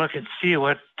look and see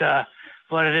what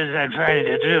it is I'm trying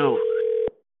to do.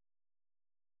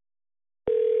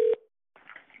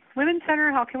 Women's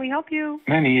Center, how can we help you?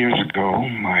 Many years ago,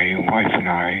 my wife and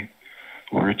I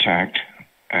were attacked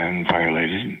and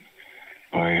violated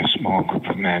by a small group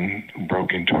of men who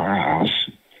broke into our house.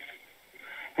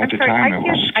 At the time, it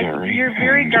was scary. You're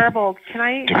very garbled. Can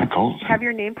I difficult. have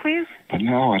your name, please? But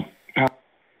now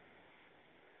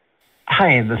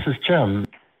Hi, this is Jim.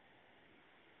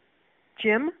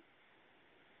 Jim?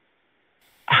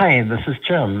 Hi, this is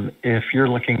Jim. If you're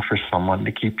looking for someone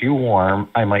to keep you warm,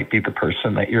 I might be the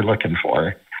person that you're looking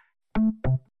for.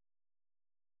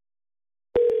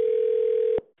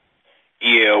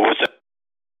 yeah, what's up?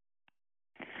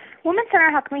 Women's Center,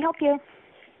 how can we help you?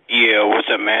 Yeah, what's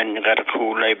up, man? You got a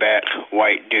cool, laid-back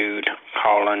white dude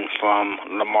calling from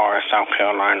Lamar, South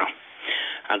Carolina.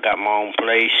 I got my own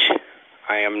place.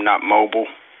 I am not mobile.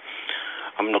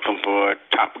 I'm looking for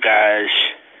top guys.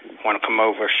 Want to come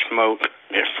over, smoke,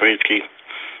 get freaky,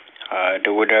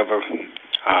 do whatever.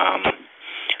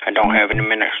 I don't have any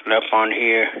minutes left on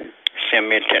here. Send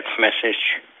me a text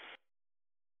message.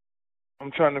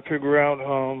 I'm trying to figure out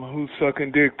who's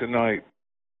sucking dick tonight.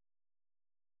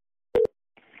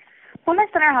 Women's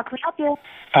Center, how can we help you?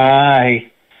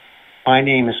 Hi, my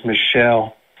name is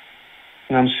Michelle,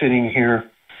 and I'm sitting here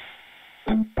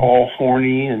all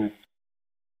horny and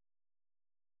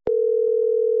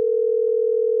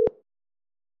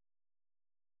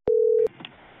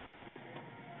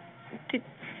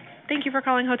Thank you for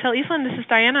calling Hotel Eastland. This is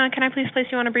Diana. Can I please place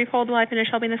you on a brief hold while I finish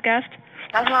helping this guest?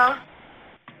 Uh-huh.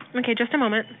 Okay, just a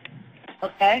moment.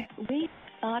 Okay. We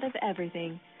thought of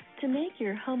everything to make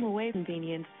your home away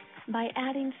convenient. by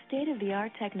adding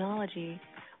state-of-the-art technology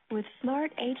with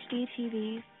smart HD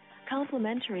TVs,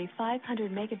 complimentary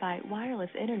 500 megabyte wireless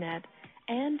internet,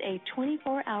 and a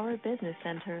 24-hour business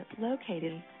center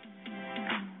located.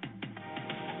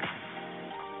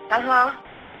 Hello?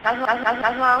 Hello?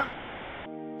 Hello?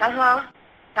 Hello?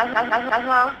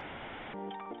 Hello?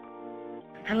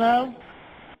 Hello?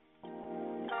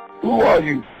 Who are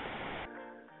you?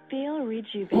 Feel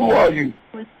rejuvenated. Who are you?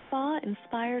 With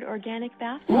spa-inspired organic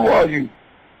bath. Who are you?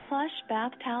 Plush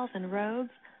bath towels and robes,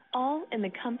 all in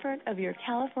the comfort of your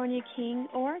California King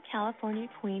or California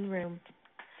Queen room.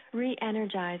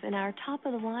 Re-energize in our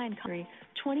top-of-the-line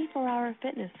 24-hour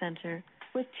fitness center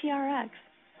with TRX,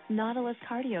 Nautilus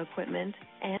cardio equipment,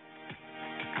 and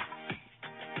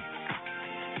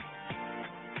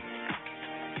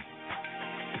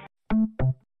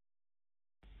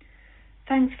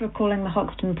Thanks for calling the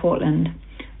Hoxton Portland.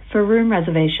 For room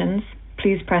reservations,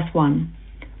 please press 1.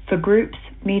 For groups,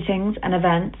 meetings, and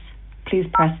events, please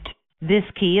press 2. This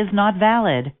key is not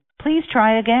valid. Please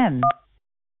try again.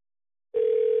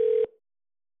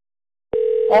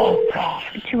 Oh, God.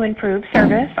 To improve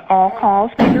service, all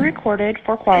calls may be recorded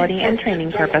for quality and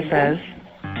training purposes.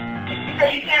 So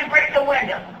you can't break the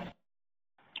window.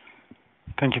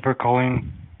 Thank you for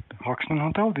calling Hoxton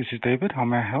Hotel. This is David. How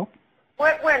may I help?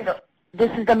 What window?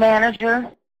 This is the manager.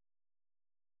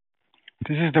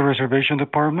 This is the reservation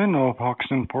department of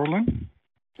Hoxton, Portland.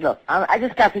 Look, I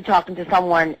just got through talking to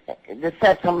someone that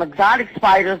said some exotic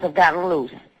spiders have gotten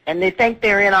loose, and they think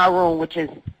they're in our room, which is,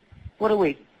 what are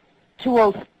we,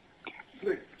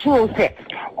 206.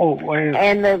 Oh,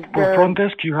 and for front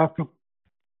desk, you have to...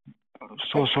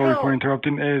 So sorry for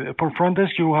interrupting. For front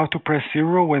desk, you have to press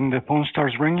 0 when the phone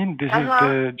starts ringing. This is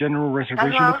the general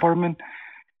reservation department.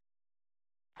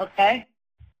 Okay.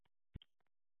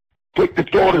 Take the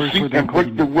door to seat and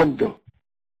break the window.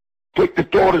 Take the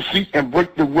door to seat and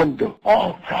break the window.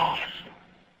 Oh, God.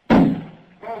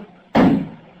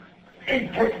 Hey,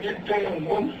 break this damn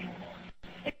window.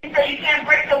 You say you can't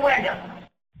break the window.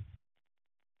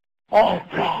 Oh,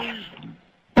 God.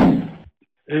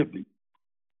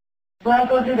 Well,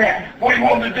 go do that. What do you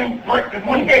want to do? Break the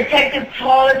window? You said take the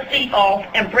toilet seat off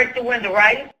and break the window,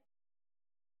 right?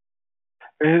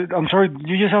 I'm sorry,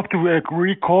 you just have to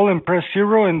recall and press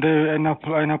 0, and a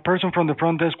person from the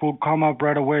front desk will come up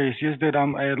right away. It's just that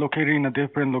I'm located in a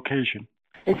different location.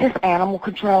 Is this animal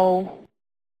control?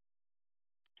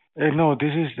 No,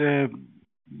 this is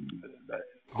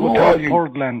Hotel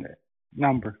Portland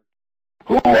number.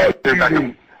 Who are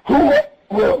you? Who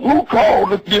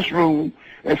called at this room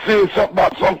and said something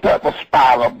about some type of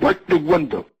spider? Break the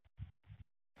window.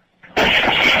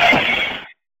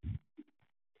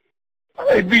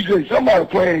 Hey, BJ, somebody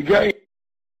playing a game.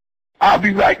 I'll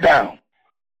be right down.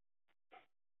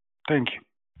 Thank you.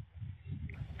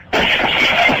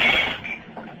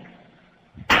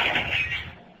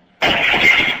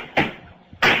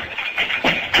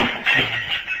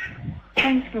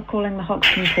 Thanks for calling the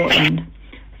Hoxton Portland.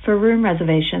 For room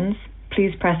reservations,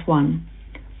 please press 1.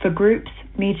 For groups,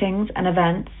 meetings, and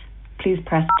events, please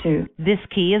press 2. This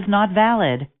key is not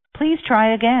valid. Please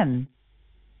try again.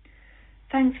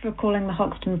 Thanks for calling the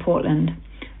Hoxton Portland.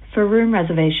 For room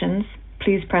reservations,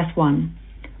 please press 1.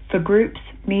 For groups,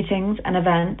 meetings, and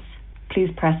events,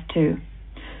 please press 2.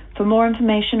 For more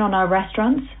information on our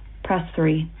restaurants, press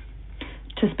 3.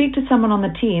 To speak to someone on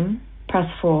the team, press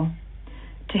 4.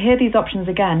 To hear these options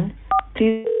again,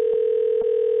 please...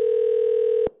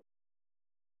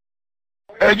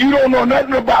 And you don't know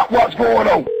nothing about what's going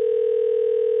on.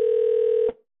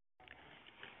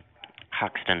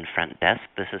 Hoxton front desk,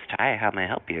 this is Ty. How may I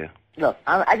help you? Look,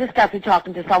 I just got through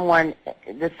talking to someone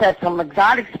that said some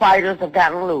exotic spiders have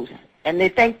gotten loose, and they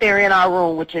think they're in our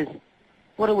room, which is,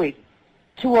 what are we,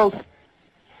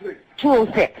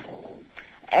 206.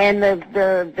 And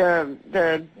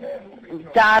the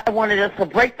guy wanted us to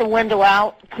break the window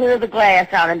out, clear the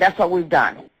glass out, and that's what we've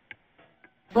done.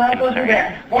 Well, go do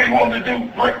that. What do you want to do?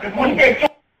 Break the window.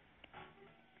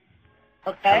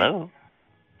 Okay. Hello?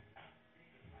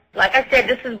 Like I said,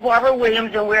 this is Barbara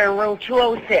Williams, and we're in room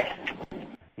 206.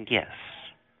 Yes.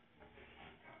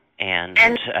 And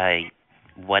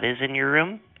what is in your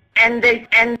room? And they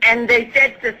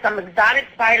said that some exotic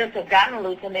spiders have gotten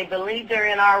loose, and they believe they're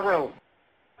in our room.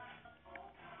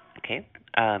 Okay.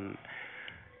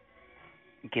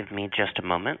 Give me just a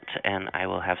moment, and I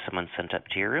will have someone sent up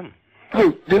to your room.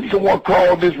 Hey, did someone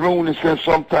call this room and said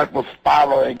some type of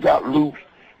spider had got loose,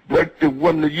 break the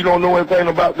window? You don't know anything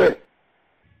about that?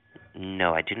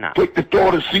 No, I do not. Take the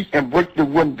door to seat and break the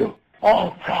window.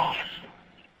 Oh, gosh.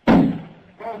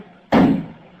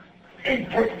 Hey,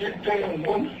 break this damn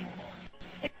window.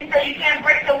 He said you can't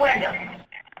break the window.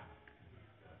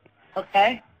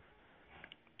 Okay.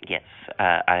 Yes,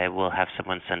 I will have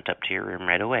someone sent up to your room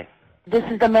right away. This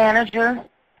is the manager?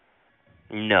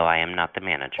 No, I am not the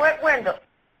manager. What window?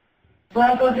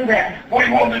 Well, go do that. What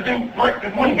do you want to do? Break the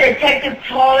window? He said take the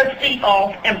toilet seat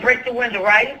off and break the window,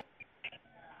 right?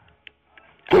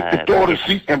 Take the toilet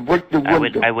seat and break the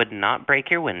window. I would not break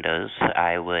your windows.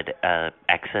 I would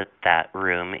exit that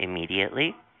room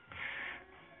immediately.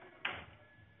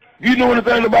 You know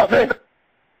anything about that?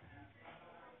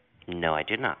 No, I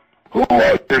do not. Who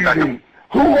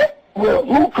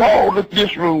called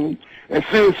this room and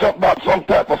said something about some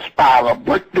type of spiral?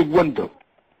 Break the window.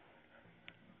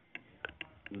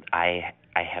 I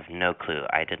have no clue.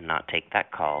 I did not take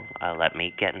that call. Let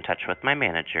me get in touch with my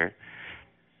manager.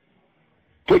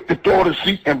 Take the toilet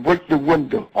seat and break the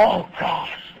window. Oh,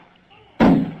 gosh.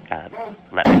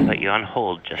 Let me put you on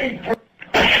hold just...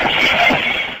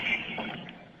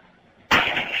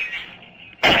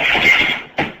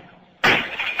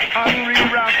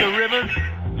 Unreroute the rivers,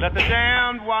 let the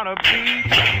damned water be.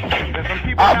 There's some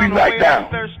people I'll be right down.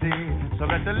 Thirsty, so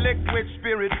let the liquid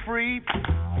spirit free.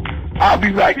 I'll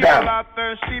be right down. Are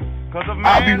thirsty because of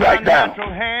I'll be right down.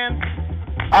 Hand.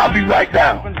 I'll be right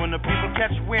down. When the people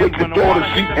catch wind, take the toilet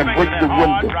seat and break the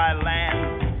window.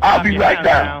 I'll be right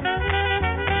down.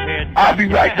 I'll be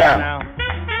right down.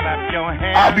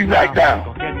 I'll be right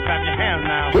down.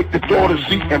 Take the toilet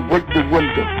seat and break the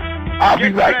window. I'll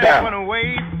be right down.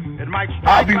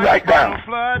 I'll be right down.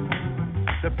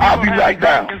 I'll be right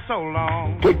down.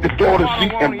 Take the toilet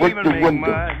seat and break the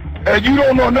window. And you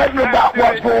don't know nothing about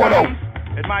what's going on.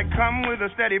 It might come with a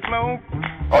steady flow.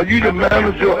 Are you the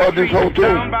manager of this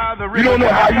hotel? You don't know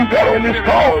how you got on this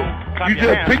call. You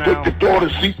just take the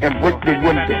toilet seat and break the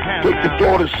window. Take the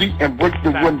toilet seat and break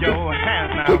the window.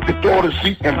 Take the toilet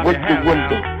seat and break the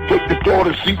window. Take the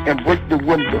toilet seat and break the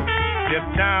window.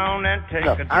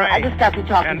 Look, I just got to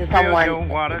talking to someone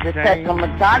that said some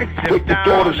exotic stuff. Take the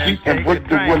toilet seat and break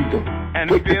the window.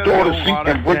 Take the toilet seat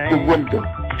and break the window.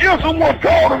 Yeah, someone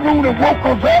called the room and woke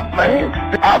us up, man.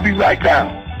 I'll be right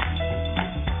down.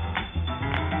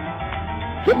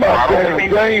 Somebody playing a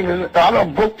game and I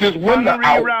done broke this window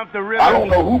out. I don't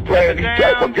know who playing these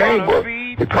type of game, but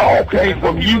the call came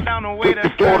from you. Take the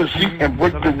toilet seat and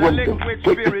break the window.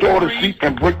 Take the toilet seat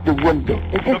and break the window.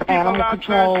 Is this animal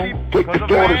control? Take the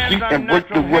toilet seat and break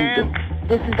the window.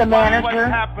 This is the manager?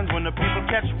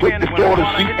 Take the toilet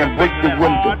seat and break the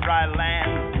window.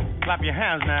 Clap your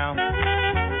hands now. Go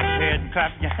ahead and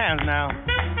clap your hands now.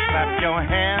 Clap your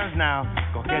hands now.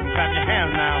 Go ahead and clap your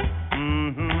hands now.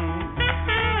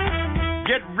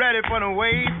 Get ready for the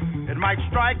wave. It might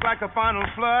strike like a final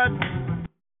flood.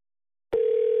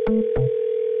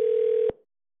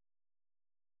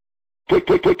 Take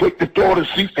the toilet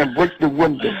seat and break the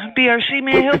window. BRC,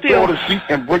 may I help you? Take the toilet seat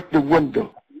and break the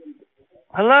window.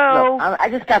 Hello? Look, I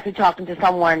just got to talking to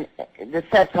someone that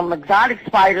said some exotic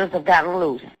spiders have gotten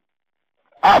loose.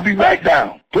 I'll be right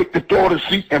down. Take the toilet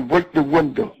seat and break the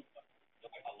window.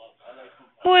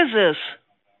 Who is this?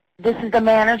 This is the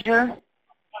manager.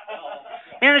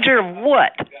 Manager of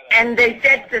what? And they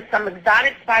said that some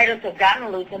exotic spiders have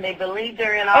gotten loose and they believe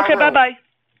they're in our room. Okay, bye-bye.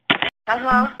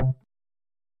 Uh-huh.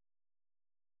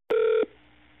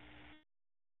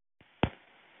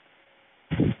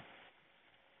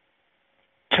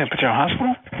 Temperature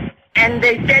Hospital? And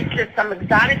they said that some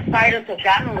exotic spiders have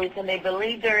gotten loose and they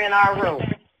believe they're in our room.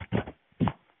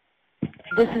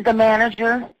 This is the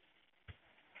manager.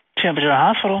 Temperature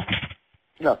Hospital?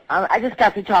 Look, I just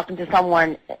got to talking to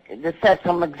someone that said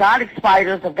some exotic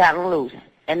spiders have gotten loose.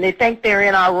 And they think they're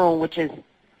in our room, which is,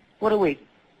 what are we?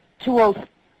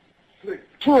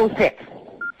 206.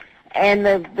 And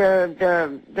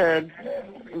the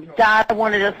guy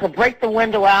wanted us to break the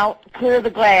window out, clear the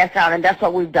glass out, and that's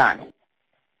what we've done.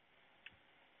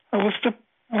 What's the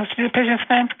patient's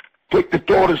name? Take the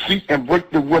toilet seat and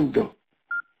break the window.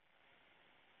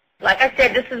 Like I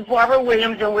said, this is Barbara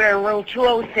Williams, and we're in room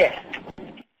 206.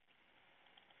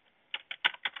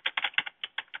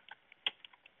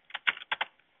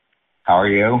 How are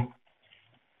you?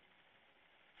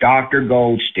 Dr.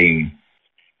 Goldstein.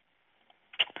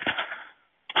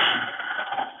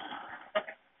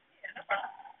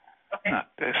 Not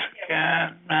this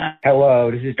again, man.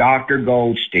 Hello, this is Dr.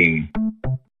 Goldstein.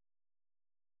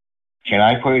 Can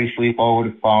I put you to sleep over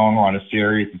the phone on a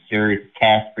series of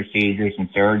test procedures and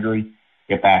surgery?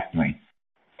 Get back to me.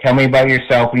 Tell me about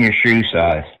yourself and your shoe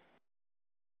size.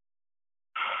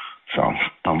 So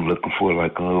I'm looking for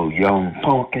like a little young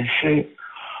punk and shit.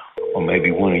 Or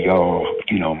maybe one of y'all,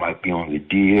 might be on the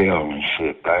DL and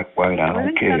shit. Black, white, I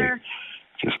don't care.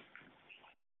 Just.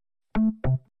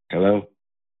 Hello?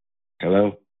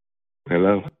 Hello?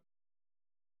 Hello?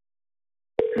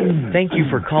 Thank you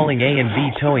for calling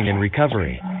A&B Towing and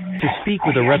Recovery. To speak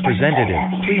with a representative,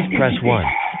 please press 1.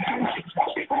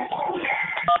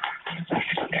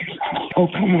 Oh,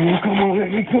 come on,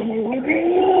 let me come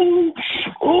on.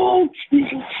 Oh,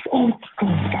 Jesus. Oh,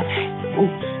 God.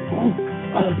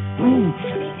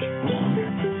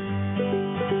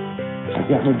 I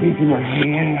got my dick in my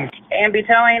hand. A&B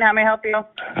Towing, how may I help you?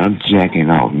 I'm jacking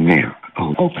off now.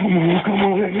 Oh, come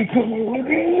on, let me come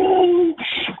on.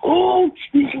 Oh,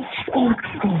 Jesus. Oh,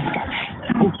 God.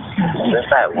 Just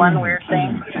that one weird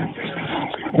thing.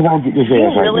 Come on, get this Do you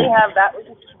ass right really now. have that?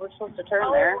 We're supposed to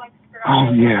turn there.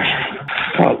 Oh, yeah.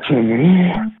 Talk to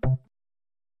me.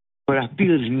 But I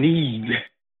feel the need.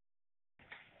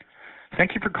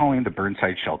 Thank you for calling the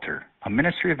Burnside Shelter, a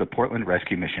ministry of the Portland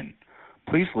Rescue Mission.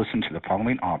 Please listen to the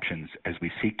following options as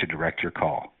we seek to direct your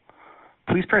call.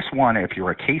 Please press 1 if you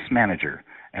are a case manager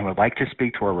and would like to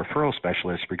speak to our referral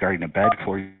specialist regarding a bed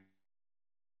for you.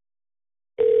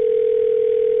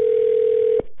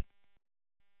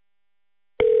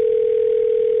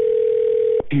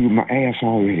 Dude, my ass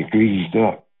already greased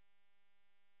up.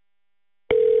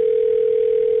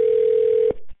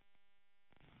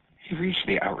 You've reached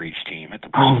the outreach team at the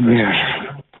Oh, Portland yeah. Rescue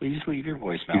Mission. Please leave your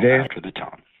voicemail You there? after the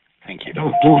tone. Thank you.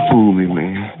 Don't fool me,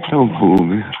 man. Don't fool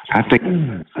me. I think...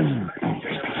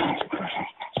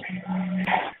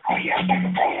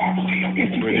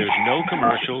 Where there's no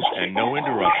commercials and no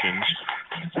interruptions,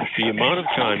 the amount of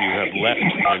time you have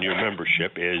left on your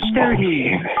membership is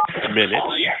 30 minutes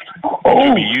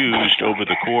to be used over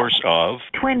the course of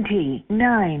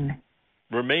 29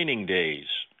 remaining days.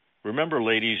 Remember,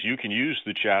 ladies, you can use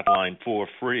the chat line for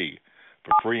free.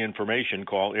 For free information,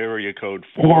 call area code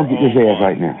Come on, get this ass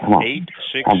right now. Come on.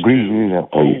 I'm greasing it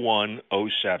up for you.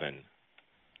 862-0107.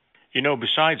 You know,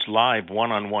 besides live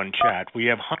one-on-one chat, we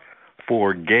have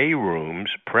for gay rooms,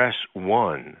 press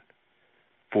 1.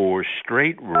 For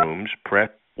straight rooms, press...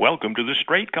 Welcome to the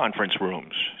straight conference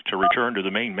rooms. To return to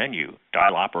the main menu,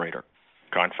 dial operator.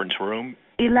 Conference room.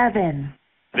 11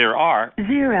 There are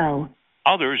 0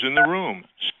 others in the room.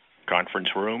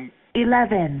 Conference room.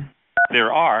 11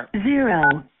 There are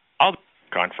 0 other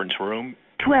conference room.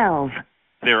 12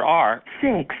 There are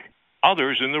 6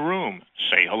 others in the room.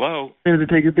 Say hello. To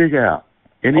take his dick out.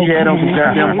 And he had on some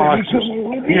goddamn boxers.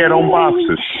 He had on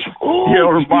boxers. He had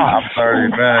on boxers.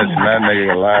 30 minutes, and that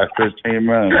nigga can last 15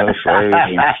 minutes. That's crazy.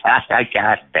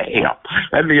 God damn.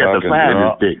 That nigga had to find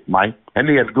his dick, Mike. That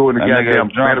nigga had to go in the goddamn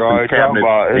medicine cabinet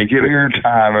and get beer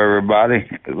time, everybody.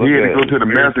 He had to go to the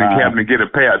medicine cabinet and get a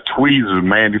pair of tweezers,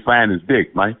 man, to find his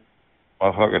dick, Mike.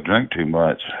 Motherfucker drink too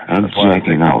much. I'm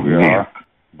jacking off now.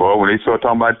 Boy, when they start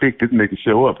talking about dick, this nigga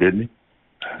show up, didn't he?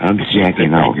 I'm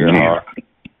jacking off now.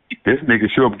 This nigga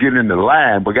show up getting in the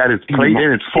line, but got his plate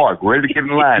and his fork ready to get in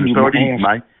the line and start eating,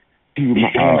 Mike. Oh,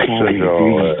 shut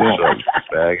your ass up,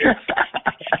 faggot.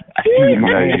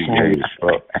 My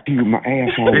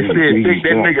ass they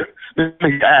said that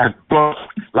nigga ass bust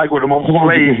like with him on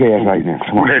play. His ass right now.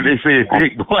 Come on. They said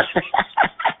dick boy.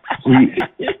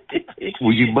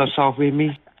 Will you bust off with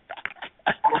me?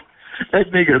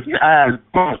 That nigga's eyes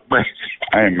bust, man.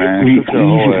 Hey man, shut your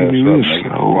whole ass up,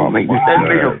 nigga. That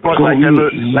nigga bust like that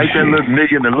little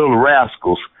nigga in the Little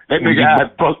Rascals. That nigga eyes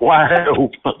bust wide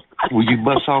open. Will you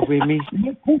bust off with me?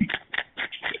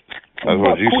 That's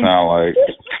what you sound like.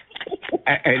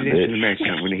 Hey, listen, man,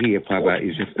 when the head pop out,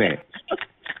 it's a fact.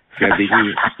 Got the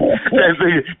head.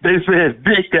 They said,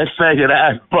 dick, that faggot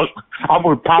eyes bust. I'm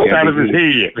gonna pop out of his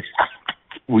head.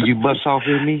 Will you bust off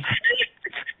with me?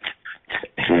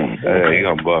 Hey, he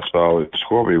gonna bust all with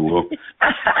Scorpio whoop.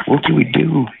 What can we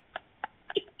do?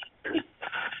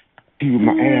 Dude,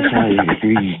 my ass already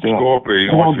greased up. Scorpio,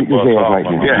 you want to bust off right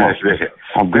now. Yeah,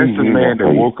 that's the man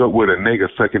that woke up with a nigga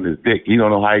sucking his dick. He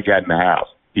don't know how he got in the house.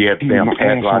 He had the damn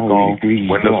padlock on,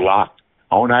 windows locked.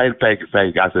 I don't know how to pack his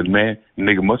face. I said, man, the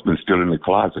nigga must have been still in the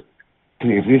closet.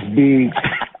 If it's big,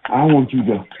 I want you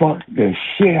to fuck the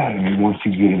shit out of me once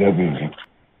you get it up in there.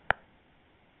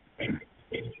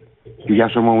 You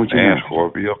got someone with you? Damn,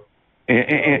 Scorpio.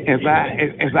 If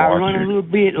I run a little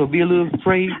bit or be a little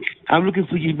afraid, I'm looking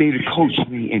for you to be able to coach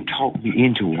me and talk me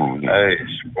into one. Hey,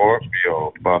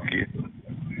 Scorpio, fuck you.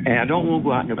 And I don't want to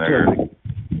go out in the public.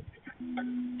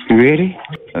 You ready?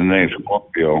 His name's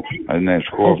Scorpio. His name's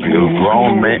Scorpio. A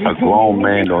grown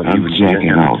man don't even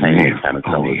jacking off that kind of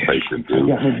conversation,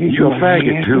 dude. You a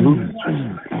faggot, dude.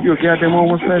 You a goddamn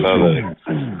homosexual.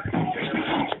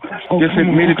 Just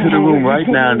admit it to the room right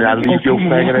now and I'll leave your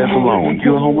faggot ass alone.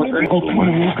 You a homosexual. Come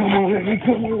on, let me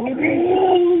come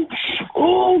on.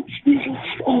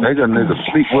 They got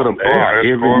niggas sleep with a bra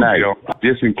every night,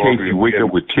 just in case you wake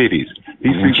up with titties. He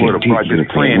sleep with a bra, just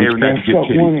praying every night to get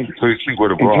titties, so he sleep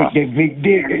with a bra. Take that big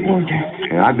dick.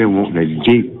 And I've been wanting that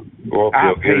dick.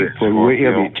 I'll pay for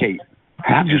whatever it takes.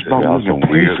 I'm just about to some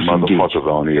weird motherfuckers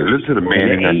on here. Listen to the man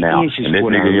in there now, and this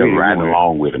nigga here riding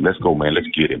along with him. Let's go, man. Let's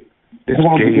get him. This gay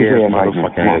ass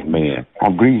motherfucking ass man.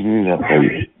 I'm greasing it up,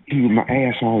 baby. My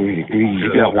ass already greased.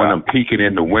 You got one of them peeking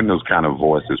in the windows kind of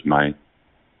voices, man.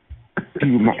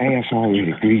 My ass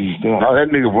already greased up. Oh, that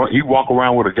nigga, he walk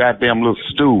around with a goddamn little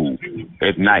stool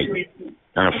at night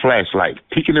and a flashlight,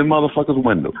 peeking in motherfuckers'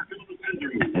 windows.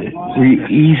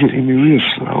 Easy and real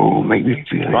slow, make me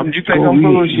feel. You think I'm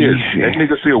bullshit? That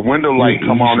nigga see a window light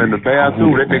come on in the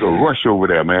bathroom, that nigga rush over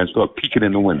there, man, start peeking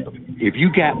in the window. If you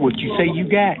got what you say you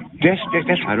got, that's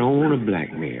I don't want a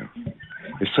blackmail.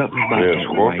 There's something about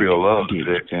Scorpio loves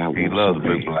dick. He loves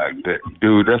big black dick.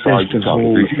 Dude, that's all you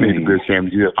talking about. You need a good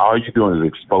family. All you doing is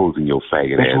exposing your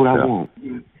faggot ass. That's what I want.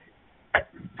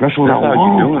 That's what all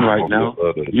you're doing right now.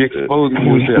 You're exposing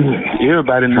yourself.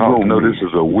 Everybody in the room know this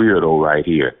is a weirdo right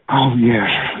here. Oh,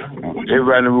 yeah.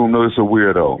 Everybody in the room knows it's a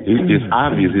weirdo. It's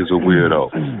obvious it's a weirdo.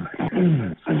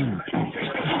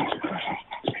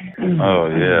 Oh,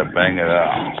 yeah, bang it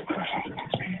out.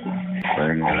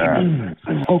 Bang it out.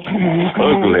 Oh, come on.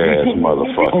 Ugly ass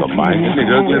motherfucker, man. That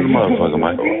nigga ugly as a motherfucker,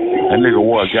 man. That nigga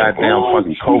wore a goddamn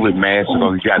fucking COVID mask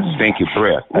because he got stinky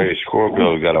breath. Hey,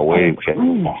 Scorpio got a wave cat. Yeah,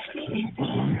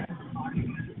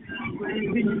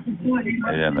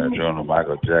 and they're doing the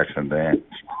Michael Jackson dance.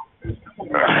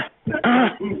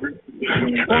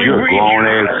 You're a grown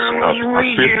ass, a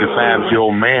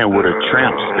 55-year-old man with a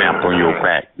tramp stamp on your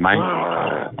back, man.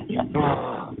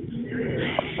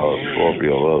 Oh,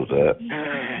 Scorpio loves that.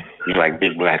 You like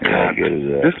big black cock.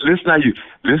 This not you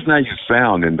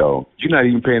sounding though. You're not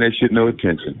even paying that shit no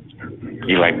attention.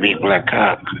 You like big black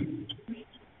cock.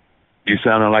 You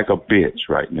sounding like a bitch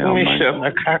right now. Let me man. shove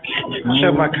my cock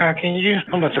in you.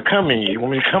 I'm about to come in you.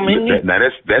 Want me to come in you? Now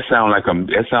that sound like a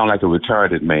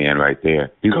retarded man right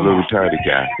there. He's a little retarded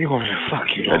guy. You want me to fuck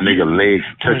you? That nigga legs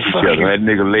touch each other. That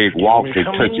nigga legs walk and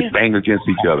touch it, bang against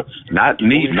each other. Not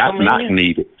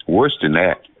needed. Worse than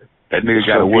that. That nigga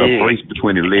got to wear a brace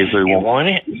between his legs so he won't. Want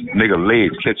it? Nigga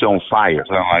legs catch on fire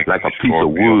like a piece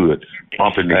of wood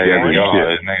bumping together and shit.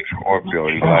 His name's Scorpio.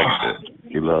 He likes it.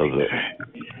 He loves it.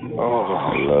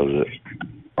 Oh, he loves it.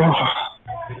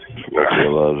 Scorpio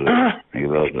loves it. He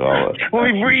loves it all. Let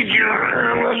me breathe you.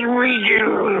 Let's breathe you.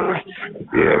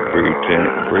 Yeah, breathe him.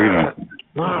 Breathe him.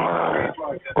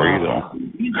 Breathe him.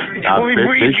 Now,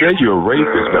 they say you're a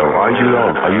rapist though. Are you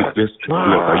though?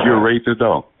 Are you a rapist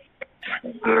though?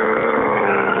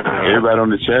 Everybody on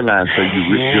the chat line say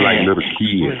you like little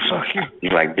kids. You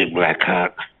like big black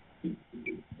cock.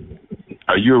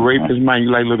 Are you a rapist, man?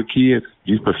 You like little kids?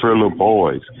 You prefer little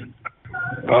boys?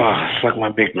 Oh, suck my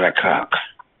big black cock.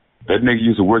 That nigga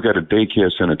used to work at a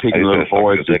daycare center, taking little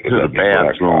boys to the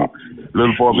bathroom.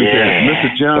 Little boy be saying,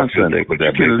 Mr. Johnson, you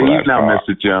can leave now,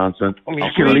 Mr. Johnson.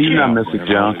 You can leave now, Mr.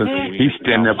 Johnson. He's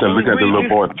standing up there looking at the little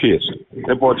boy piss.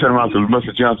 That boy turned around and said,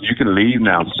 Mr. Johnson, you can leave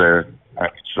now, sir. I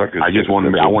can I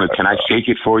shake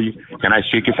it for you? Can I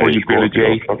shake it for you, Billy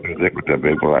J? Can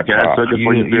I suck it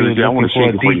for you, Billy J? I want to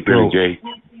shake it for you, Billy J.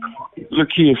 Look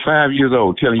kid, 5 years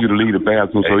old, telling you to leave the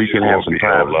bathroom so he can have some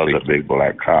privacy. Loves a big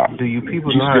black cock. Do you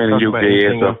people know how to talk about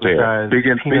anything else besides big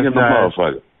the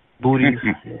motherfucker. Booties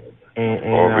and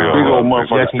big old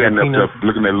motherfucker standing up there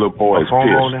looking at little boys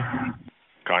piss.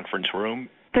 Conference room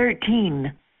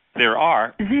 13. There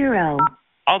are 0.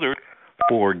 Other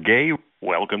for gay.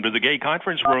 Welcome to the gay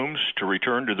conference rooms. To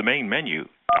return to the main menu,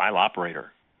 dial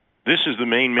operator. This is the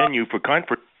main menu for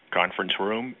conference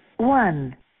room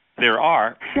 1. There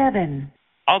are 7.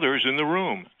 others in the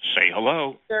room. Say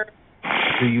hello.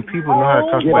 Do you people know how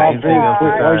to talk about anything else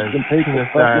besides penis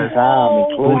size,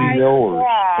 booty,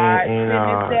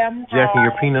 and jacking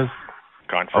your penis,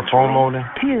 or foam molding?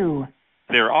 2.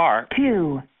 There are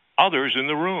 2. others in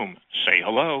the room. Say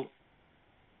hello.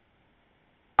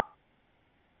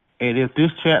 And if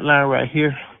this chat line right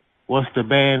here was to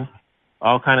ban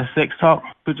all kind of sex talk,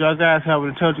 could y'all guys have an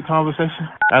intelligent conversation?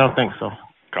 I don't think so.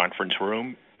 Conference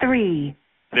room 3.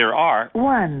 There are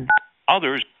 1.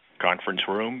 others. Conference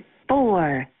room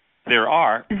 4. There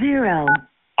are 0.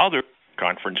 other.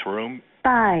 Conference room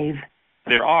 5.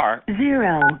 There are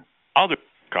 0. other.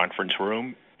 Conference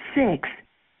room 6.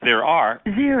 There are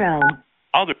 0.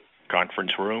 other.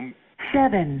 Conference room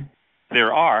 7.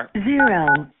 There are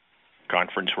 0.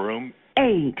 conference room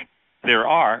 8. There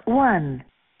are 1.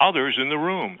 others in the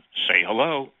room. Say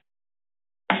hello.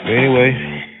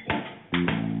 Anyway.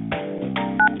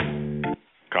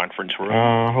 Conference room.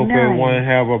 Hope everyone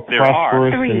have a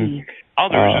prosperous and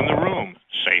others in the room.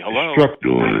 Say hello.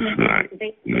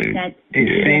 It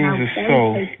seems as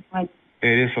though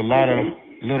there is a lot of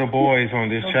little boys on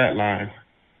this chat line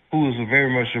who is very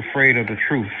much afraid of the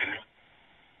truth.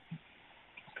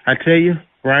 I tell you,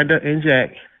 Grindr and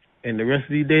Jack and the rest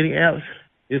of these dating apps,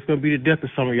 it's going to be the death of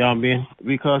some of y'all men,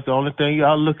 because the only thing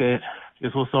y'all look at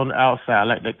is what's on the outside,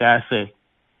 like that guy said.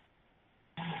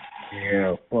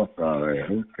 Yeah, fuck all that.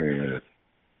 Who cares?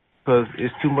 Because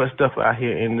it's too much stuff out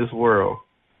here in this world.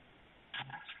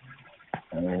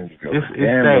 It's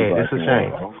sad. It's a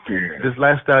shame. This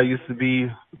lifestyle used to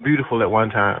be beautiful at one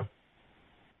time.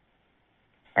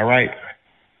 All right.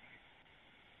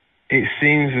 It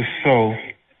seems as though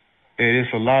there is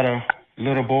a lot of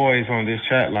little boys on this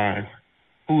chat line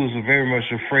who is very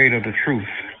much afraid of the truth.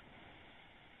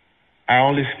 I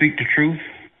only speak the truth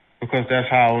because that's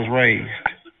how I was raised.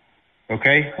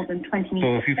 Okay? So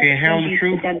if you can't handle the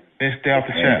truth, then stay off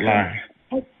the chat line.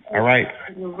 All right?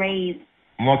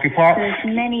 Monkeypox,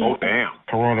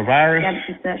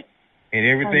 coronavirus, and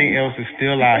everything else is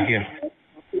still out here.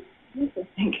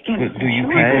 But do you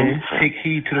people take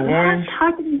heed to the warnings?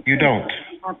 You don't.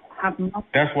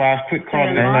 That's why I quit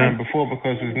calling the line before,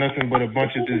 because there's nothing but a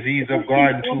bunch of diseased up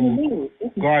garden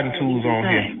tools on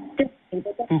here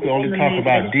who can only talk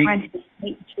about dick,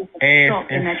 ass,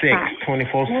 and sex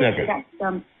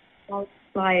 24/7.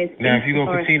 Now, if you're going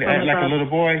to continue to act like a little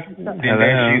boy, then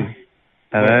that's you.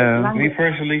 But me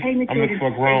personally, I'm looking for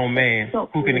a grown man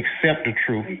who can accept the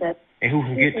truth and who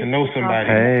can get to know somebody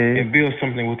and build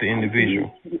something with the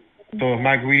individual. So if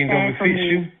my greeting don't befit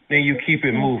you, then you keep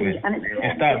it moving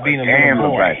and stop being a little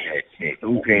boy.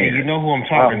 And you know who I'm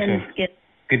talking to.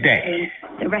 Good day.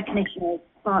 The recognition of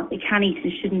plants they can eat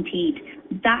and shouldn't eat.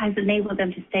 That has enabled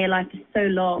them to stay alive for so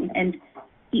long and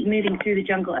keep moving through the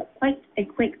jungle at quite a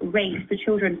quick rate for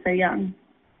children so young.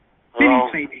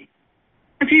 Baby.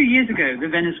 A few years ago, the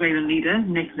Venezuelan leader,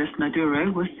 Nicolas Maduro,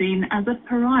 was seen as a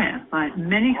pariah by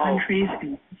many countries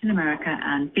in Latin America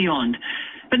and beyond.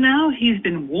 But now he's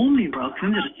been warmly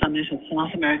welcomed at a summit of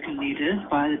South American leaders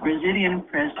by the Brazilian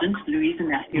President, Luiz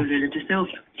Inácio Lula da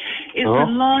Silva. It's the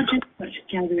largest such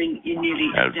gathering in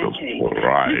nearly a decade.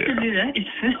 Mr. Lula is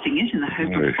hosting it in the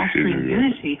hope of fostering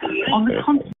unity on the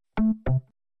continent.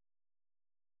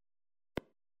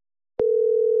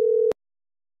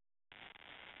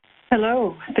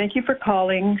 Hello. Thank you for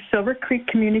calling Silver Creek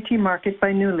Community Market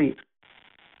by New Leaf.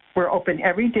 We're open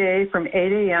every day from 8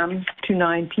 a.m. to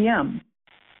 9 p.m.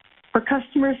 For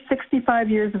customers 65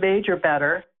 years of age or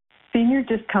better, senior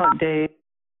discount day.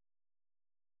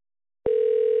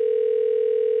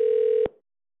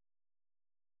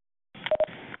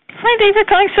 Hi, thanks for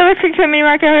calling Silver Creek Community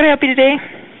Market. How can I help you today?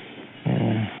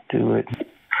 Do it.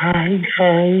 Hi,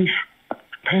 guys.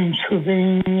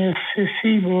 Pennsylvania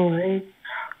Sissy Boy.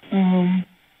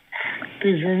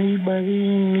 Does anybody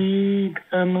need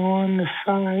an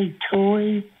on-the-side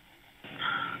toy?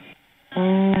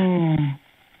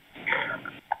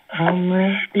 I'm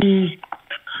ready.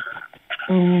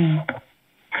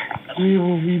 We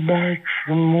will be back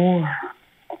for more.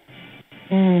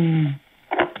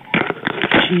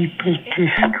 Keep it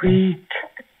discreet.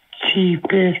 Keep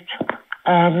it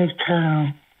out of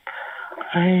town.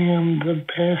 I am the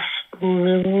best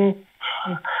little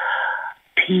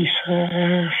piece of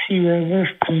ass you ever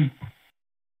seen.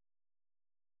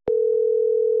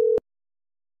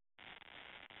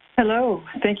 Hello.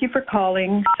 Thank you for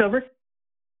calling Silver.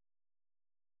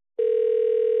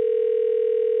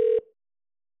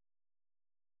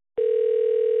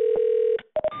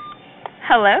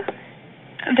 Hello?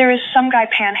 There is some guy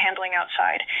panhandling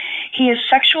outside. He is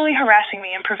sexually harassing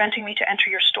me and preventing me to enter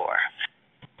your store.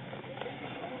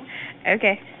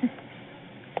 Okay.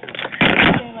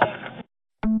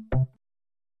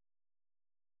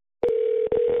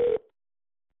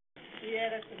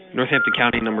 Northampton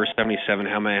County, number 77.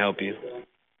 How may I help you?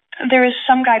 There is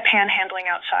some guy panhandling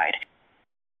outside.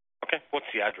 Okay, what's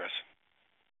the address?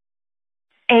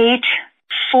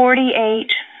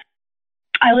 848.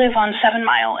 I live on 7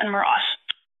 Mile in Maross.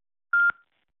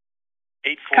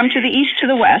 Come to the east to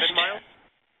the west.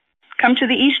 Come to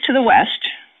the east to the west.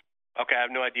 Okay, I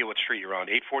have no idea what street you're on.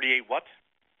 848 what?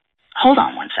 Hold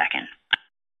on 1 second.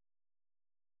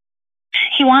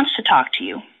 He wants to talk to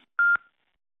you.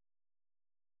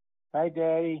 Hi,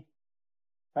 Daddy.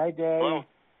 Hi, Daddy. Hello?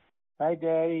 Hi,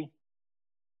 Daddy.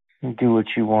 Do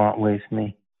what you want with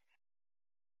me.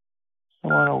 I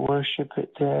want to worship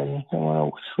it, Daddy. I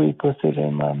want to sleep with it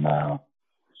in my mouth.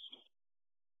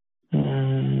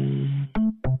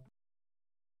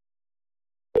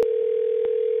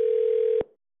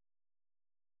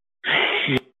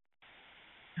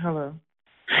 Hello.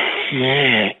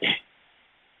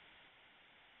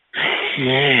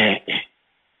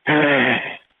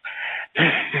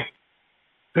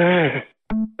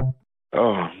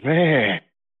 Oh, man.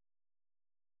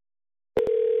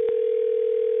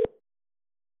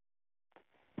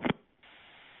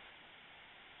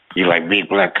 You like big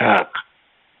black cock?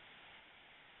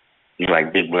 You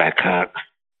like big black cock?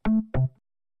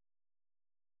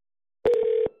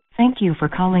 Thank you for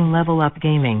calling Level Up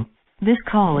Gaming. This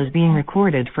call is being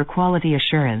recorded for quality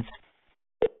assurance.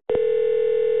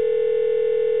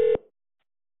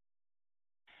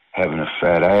 Having a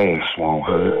fat ass won't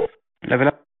hurt. Level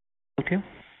Up. Okay.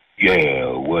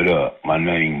 Yeah, what up? My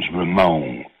name's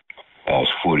Ramon. I was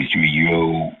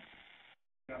 43-year-old.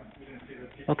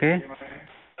 Okay.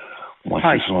 Once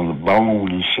it's on the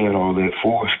bone and shit, all that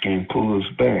foreskin pulls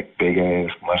back. Big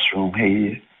ass mushroom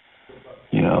head.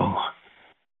 You know.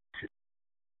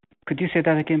 Could you say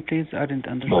that again, please? I didn't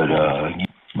understand.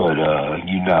 But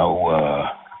you know,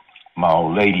 my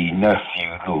old lady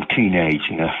nephew, little teenage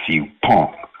nephew,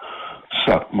 Punk,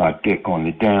 sucked my dick on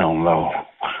the down low.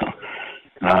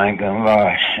 Now, I ain't gonna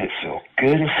lie, shit felt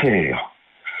good as hell.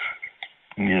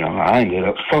 You know, I ended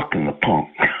up fucking the Punk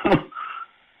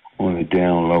on the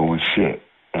down low and shit.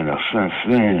 And since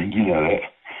then, you know,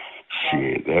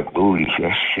 that booty,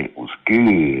 that shit was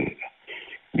good.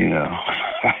 You know,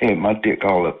 I had my dick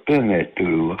all up in that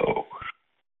doodle.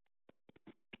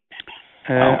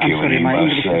 I'm sorry, my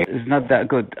English is not that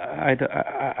good. I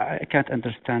can't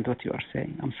understand what you are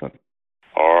saying. I'm sorry.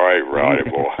 All right, Rowdy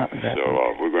boy.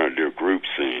 So we're going to do a group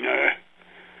scene.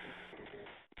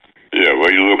 Yeah,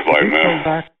 what you look like,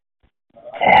 man?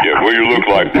 Yeah, what you look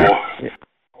like, boy?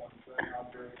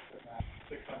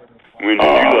 When did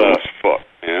you last fuck,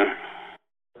 yeah?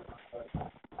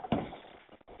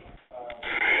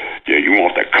 Yeah, you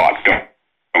want that cock,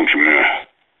 don't you, man?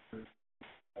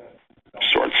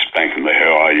 Start spanking the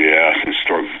hell out of your ass and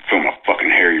start feeling my fucking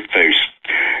hairy face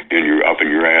up in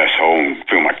your asshole and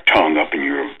feel my tongue up in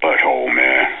your butthole,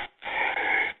 man.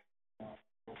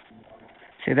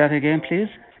 Say that again, please.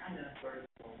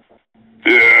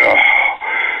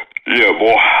 Yeah,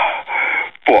 boy.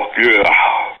 Fuck, yeah,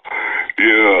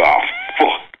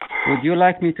 fuck. Would you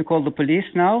like me to call the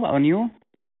police now on you?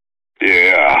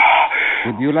 Yeah.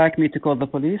 Would you like me to call the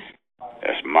police?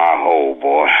 That's my hole,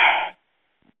 boy.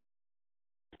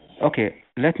 Okay,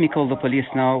 let me call the police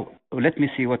now. Let me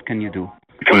see what can you do.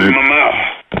 Come in my mouth.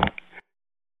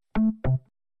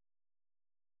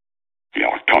 Yeah,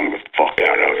 I'll tongue the fuck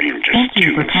out of you and just Thank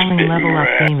you for calling Level Up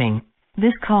Gaming.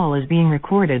 This call is being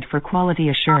recorded for quality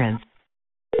assurance.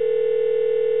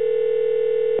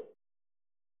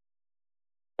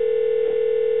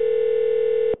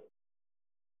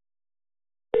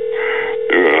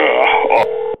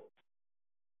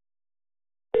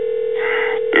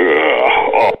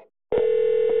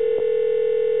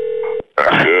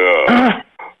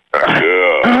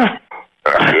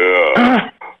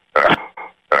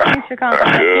 Thanks for calling.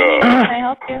 Can I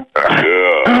help you?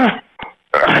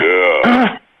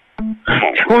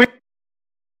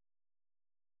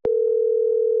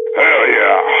 Hell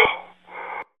yeah.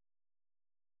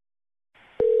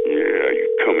 Yeah, you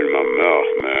come in my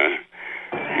mouth, man.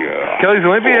 Yeah. Kelly's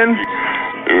Olympian.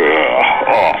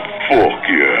 Yeah. Oh, fuck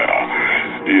yeah.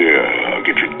 Yeah,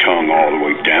 get your tongue all the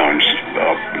way down,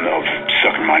 up,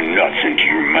 sucking my nuts into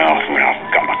your mouth when I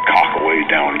got my cock away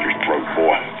down your throat,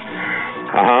 boy.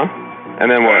 Uh-huh. And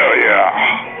then what? Hell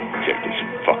yeah. Take this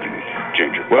fucking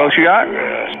ginger. What else you got?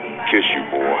 Kiss you,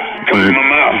 boy. Come in my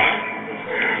mouth.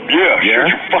 Yeah, shoot your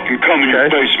fucking cum in your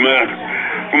face, man.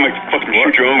 We'll make you fucking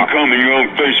shoot your own cum in your own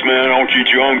face, man. I don't eat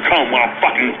your own cum while I'm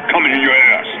fucking coming in your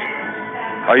ass.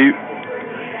 Are you...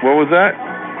 What was that?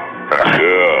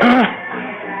 Yeah.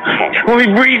 Let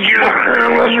me read you.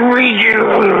 Let's read you.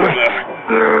 What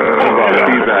about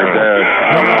feedback there?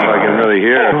 I don't know if I can really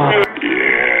hear.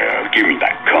 Yeah, give me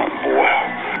that cum, boy.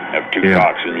 Have two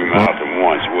cocks in your mouth at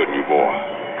once, wouldn't you, boy?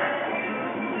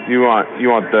 You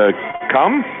want the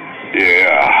cum?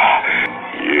 Yeah.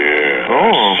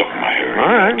 Oh. Suck my hair, all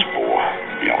right, boy.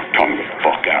 Yeah, I'll tongue the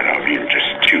fuck out of you and just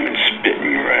chew and spit in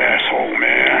your asshole,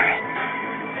 man.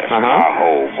 That's my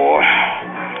hole, boy.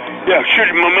 Yeah, shoot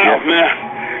it in my mouth, man.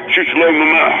 Shoot your leg in my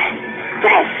mouth.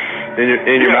 Come on.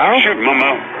 In your mouth? Shoot in my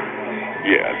mouth.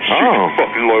 Yeah, shoot your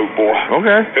fucking load, boy.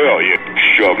 Okay. Hell yeah.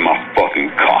 Shove my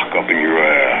fucking cock up in your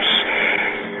ass.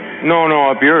 No,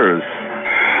 up yours.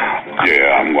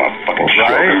 Yeah, I'm gonna fucking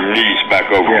shove your knees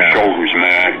back over your shoulders,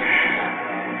 man.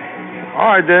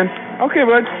 All right, then. Okay,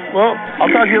 bud. Well, I'll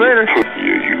talk to you later.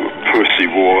 You a pussy,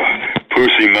 boy.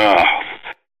 Pussy mouth.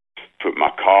 Put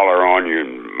my collar on you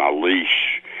and my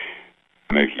leash.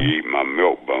 Make you eat my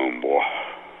milk bone, boy.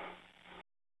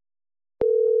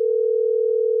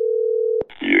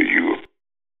 Yeah, you.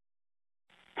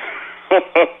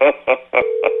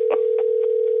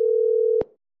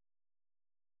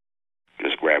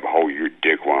 Just grab a hold of your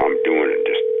dick while I'm doing it.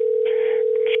 Just.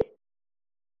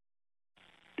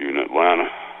 You in Atlanta?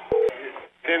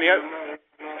 Danny,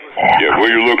 Yeah, what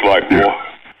you look like, boy?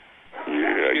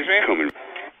 Yeah, you coming.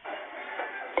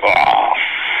 Oh,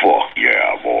 fuck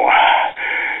yeah, boy.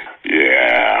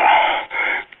 Yeah.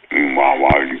 While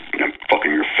I'm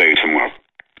fucking your face, I'm gonna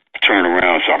turn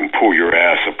around so I can pull your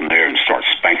ass up in there and start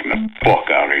spanking the fuck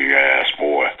out of your ass,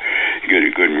 boy. Get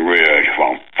it good and red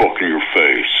while I'm fucking your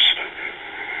face.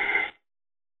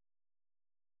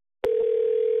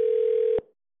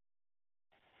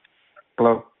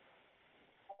 Hello?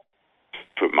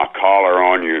 Put my collar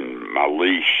on you and my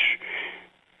leash.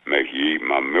 Make you eat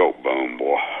my milk bone,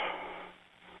 boy.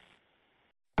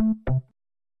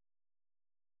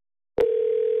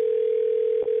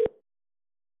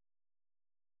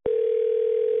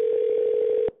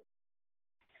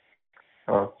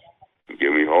 Oh.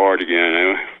 Get me hard again,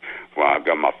 eh? Well, I've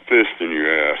got my fist in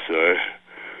your ass, eh?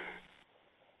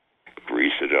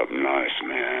 Grease it up nice,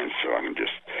 man, so I can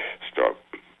just start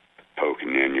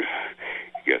poking in you.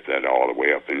 Get that all the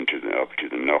way up to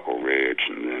the knuckle ridge,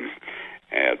 and then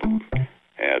add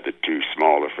the two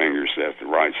smaller fingers at the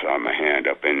right side of my hand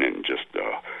up in it, and just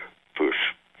push,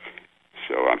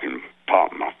 so I can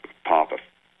pop my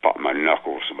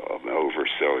knuckles over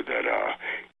so that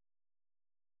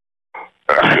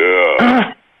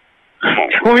yeah.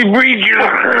 Let me breathe you.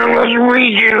 Let's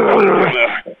read you.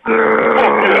 Yeah.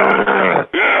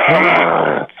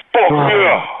 Fuck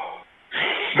yeah.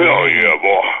 Hell yeah,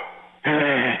 boy.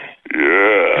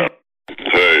 Yeah.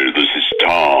 Hey, this is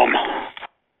Tom.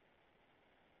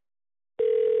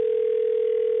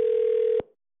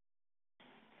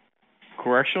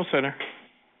 Correctional Center.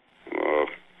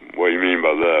 What do you mean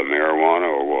by that? Marijuana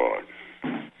or what?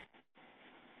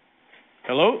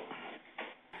 Hello?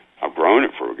 I've grown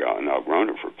it for a guy, and I've grown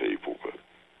it for people, but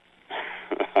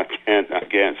I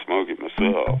can't smoke it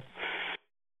myself.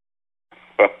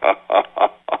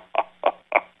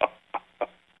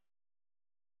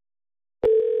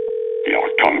 Yeah,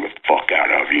 I'll tongue the fuck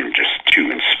out of you and just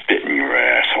chew and spit in your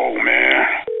asshole, man.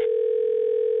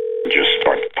 Just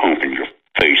start pumping your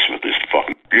face with this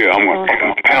fucking. Yeah, I'm gonna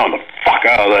fucking pound the fuck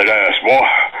out of that ass, boy.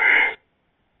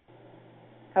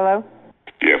 Hello?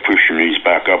 Yeah, push your knees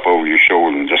back up over your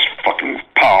shoulder and just fucking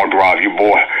power drive you,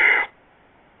 boy.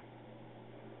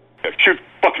 Yeah, shoot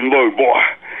fucking low, boy.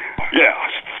 Yeah,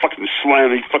 fucking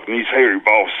slam these hairy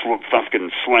balls,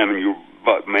 fucking slamming your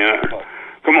butt, man.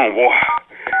 Come on, boy.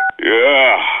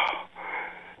 Yeah.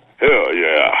 Hell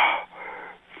yeah.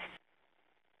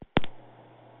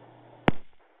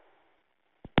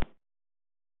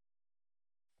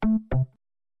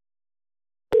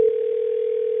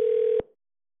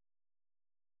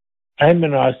 I'm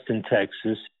in Austin,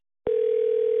 Texas.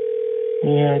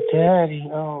 Yeah, Daddy.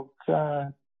 Oh,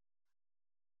 God.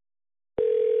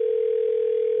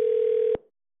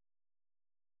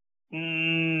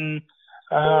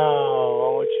 Oh, I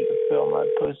want you to feel my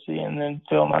pussy and then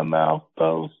feel my mouth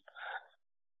both.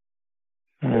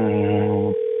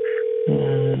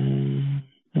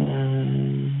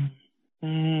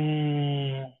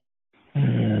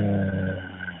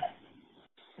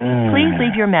 Please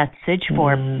leave your message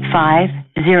for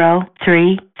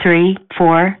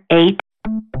 5033348.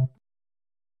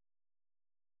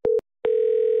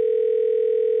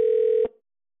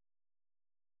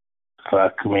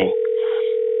 Fuck me.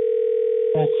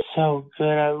 That's so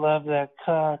good. I love that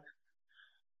cock.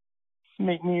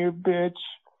 Make me your bitch.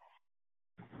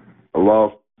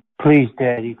 Hello? Please,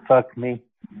 Daddy, fuck me.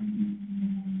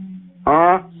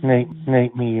 Huh?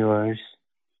 Make me yours.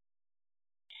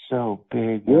 So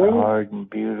big and hard and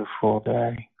beautiful,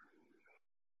 Daddy.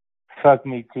 Fuck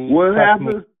me, T. What fuck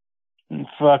happened? Me.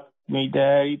 Fuck me,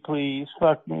 Daddy, please.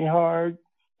 Fuck me hard.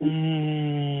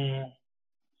 Yeah.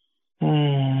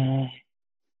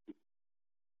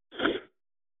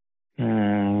 What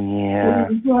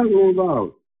are you talking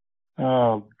about?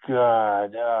 Oh,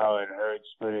 God. Oh, it hurts,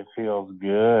 but it feels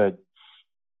good.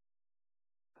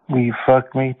 Will you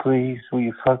fuck me, please? Will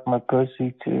you fuck my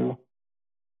pussy, too?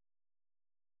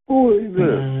 Who is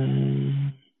this?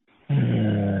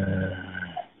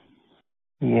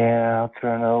 Yeah, I'll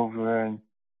turn over and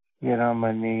get on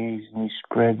my knees and you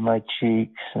spread my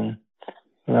cheeks and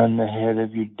run the head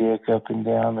of your dick up and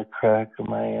down the crack of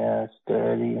my ass,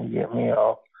 Daddy, and get me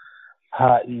all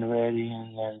hot and ready,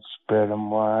 and then spread them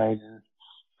wide and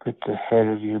put the head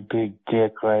of your big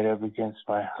dick right up against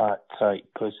my hot, tight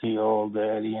pussy hole,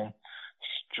 Daddy, and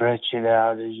stretch it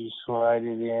out as you slide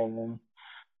it in.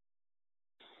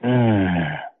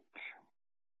 And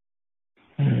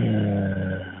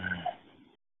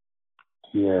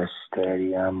yes,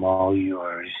 Daddy, I'm all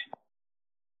yours.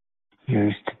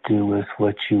 Yours to do with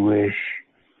what you wish.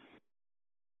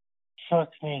 Fuck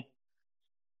me.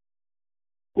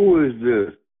 Who is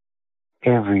this?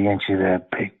 Every inch of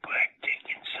that big black dick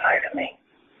inside of me.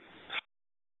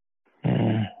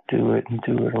 Do it and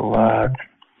do it a lot.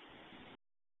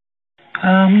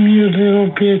 I'm your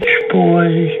little bitch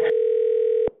boy.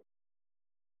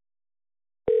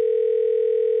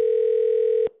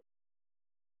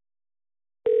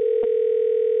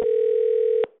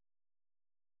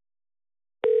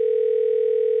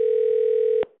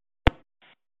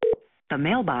 The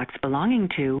mailbox belonging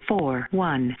to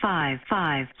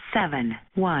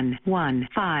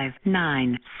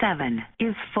 41557111597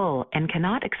 is full and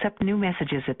cannot accept new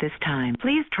messages at this time.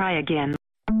 Please try again.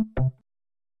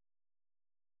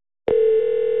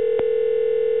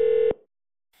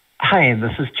 Hi,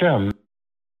 this is Jim.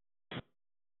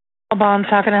 Bonds,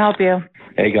 how can I help you?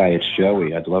 Hey, guy, it's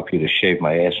Joey. I'd love for you to shave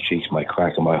my ass cheeks, my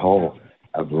crack, and my hole.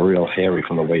 I'm real hairy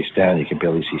from the waist down. You can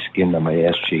barely see skin on my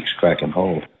ass cheeks, crack, and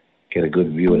hole. Get a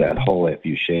good view of that hole after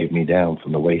you shave me down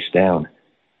from the waist down.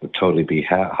 Would totally be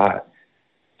hot.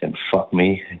 Then fuck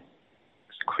me,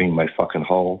 cream my fucking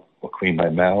hole, or cream my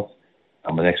mouth.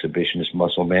 I'm an exhibitionist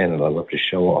muscle man, and I love to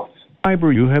show off. The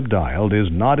number you have dialed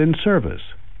is not in service.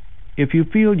 If you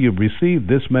feel you've received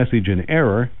this message in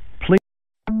error, please...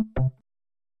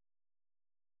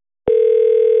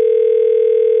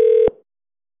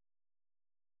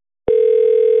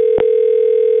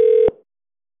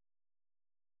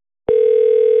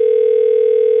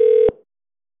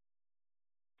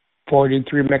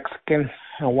 .43 Mexican,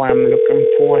 and what I'm looking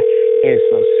for is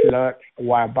a slut,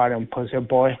 wide bottom pussy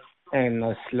boy, and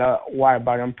a slut, wide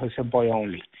bottom pussy boy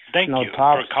only. Thank no you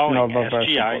tops, for calling no SGI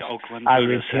reversibles. Oakland I to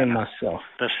the repeat center. myself.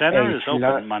 The center a is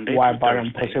slut, open Monday wide through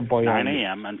bottom Thursday, pussy boy 9 only.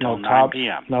 a.m. until no 9 tops,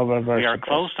 p.m. no reversibles. We are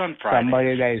closed on Fridays.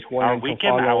 Somebody that is Our willing to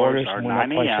weekend follow hours orders are when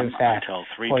 9 I push a.m. his ass, until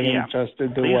 3 for him p.m. just to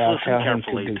do Please what I listen tell him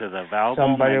carefully to do. to the available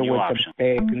Somebody menu with options. a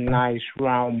big, nice,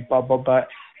 round bubble butt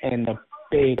and a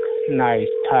big, nice,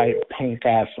 tight, pink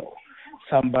asshole.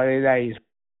 Somebody that is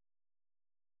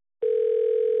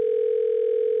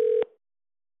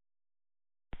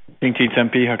Pink Tea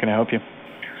Tempe, how can I help you?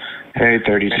 Hey,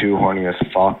 32, horny as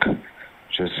fuck.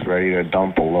 Just ready to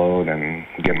dump a load and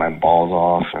get my balls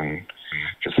off and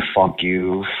just fuck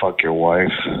you, fuck your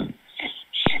wife.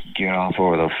 Just get off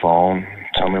over the phone.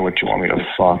 Tell me what you want me to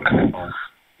fuck.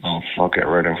 I'll fuck it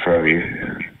right in front of you.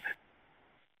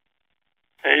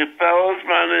 Hey, fellas,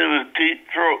 my name is Deep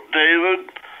Throat David.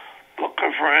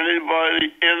 Looking for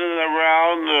anybody in and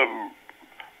around the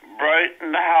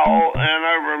Brighton, Howell, Ann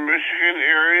Arbor, Michigan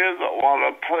area that want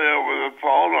to play over the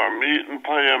phone or meet and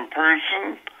play in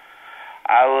person.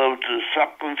 I love to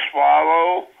suck and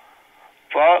swallow,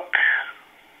 fuck,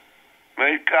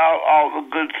 make out, all the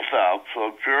good stuff. So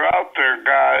if you're out there,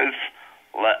 guys,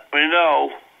 let me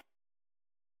know.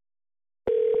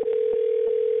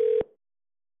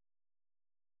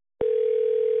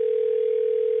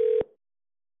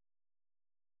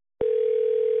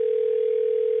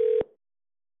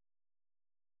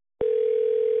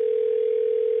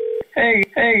 Hey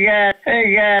guys,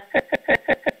 hey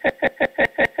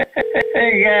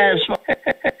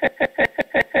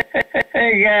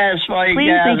guys, while you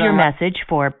Please guys leave your are message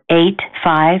for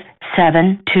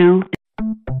 8572.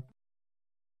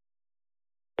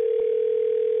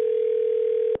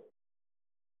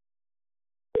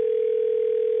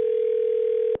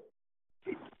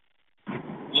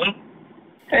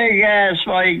 Hey guys,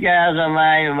 while you guys are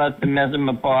lying about the mess in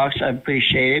my box, I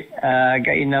appreciate it. I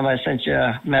got your number, I sent you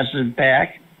a message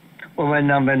back with my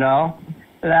number now.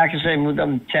 But like I said, I moved up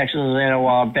to Texas a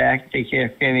while back, take care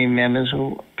of family members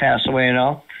who passed away and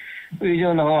all. We were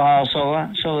doing the whole house over,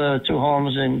 so there were 2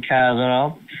 homes and cars and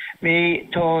all. Me,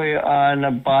 totally on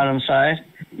the bottom side,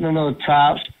 no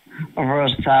tops,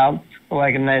 reverse top,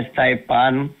 like a nice tight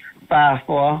bottom,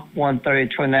 5'4", 130,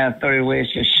 29, 30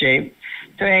 waist in shape.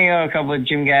 To hang out a couple of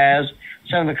gym guys,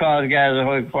 some of the college guys at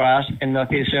Holy Cross in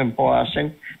northeastern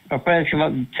Boston. My friends come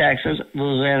up to Texas,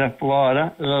 Louisiana,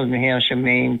 Florida, as well as New Hampshire,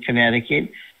 Maine,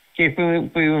 Connecticut. Keep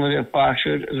moving at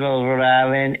Foxwood, as well as Rhode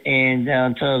Island, and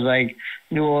down to like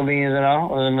New Orleans and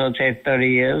all. I was in the military 30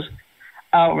 years.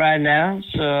 Out right now,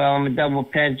 so I'm a double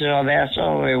pension and all that,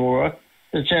 so it work.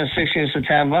 It's 16th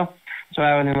September, so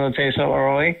I was in the military so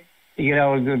early. You get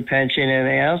out with a good pension and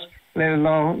everything else. Live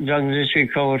alone, drug industry,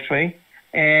 COVID free.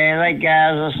 And like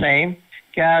guys are the same.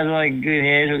 Guys with like good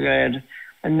head who got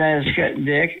a nice cut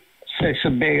dick, 6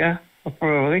 or bigger,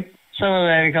 preferably. Some of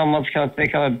them become what's called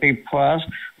become a big plus.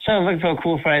 Some look for a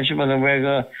cool friendship on the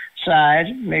regular side,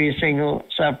 maybe single,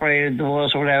 separated,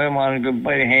 divorced, or whatever. Want a good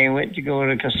buddy to hang with, to go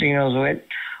to casinos with,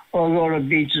 or go to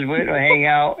beaches with, or hang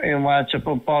out and watch the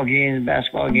football games,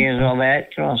 basketball games, and all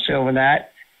that. You know, silver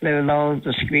that. Live alone,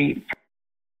 discreet.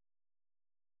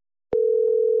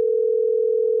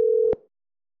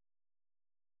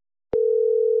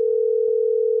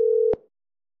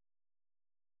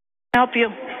 Help you.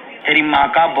 तेरी माँ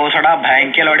का भोसड़ा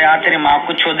भैंग के लोड़े, तेरी माँ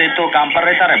को छो दे तो काम पर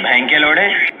रहता रहे भैंग के लोड़े।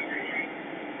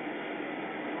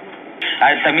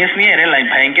 आज तमीज नहीं है रे लाई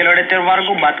भैंग के लोड़े, तेरे बार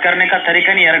को बात करने का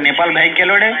तरीका नहीं है रे नेपाल भैंग के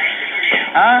लोड़े।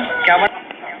 हाँ क्या बात?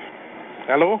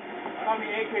 हेलो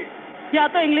या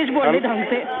तो इंग्लिश बोल ली ढंग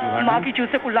से, माँ की चूस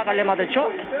से कुल्ला कर ले मदद चो।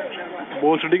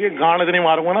 भोसड़ी के गांड इतनी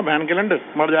मारूंगा ना बहन के लंड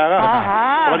मर जाएगा।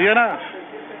 समझ गया ना?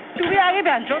 तू भी आगे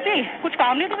बहन चोती, कुछ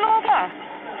काम नहीं तुम लोगों का?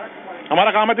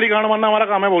 हमारा काम है तेरी गांड मारना, हमारा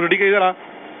काम है भोसड़ी के इधर आ।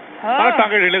 सारे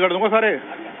टांके ढीले कर दूंगा सारे।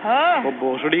 वो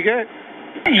भोसड़ी के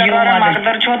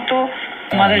मार्गदर छो तो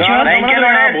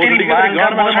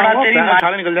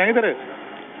छाले निकल जाएंगे तेरे।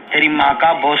 तेरी माँ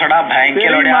का भोसड़ा भैंग के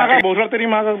लोड़े, भोसड़ा तेरी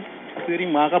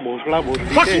माँ का भोसड़ा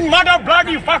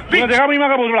तूने देखा अपनी माँ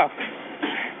का भोसड़ा?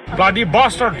 Bloody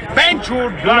bastard,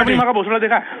 benchwood, अपनी माँ का भोसड़ा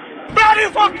देखा है? bloody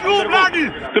fuck you, bloody.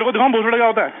 तेरे को दिखाऊं भोसड़ा क्या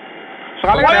होता है?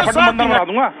 साले का रेपट बंदर बना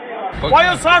दूंगा। Why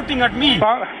you shouting at me?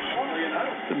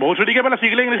 भोसड़ी के पहले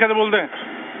सीख ले इंग्लिश कैसे बोलते हैं।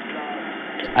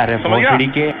 अरे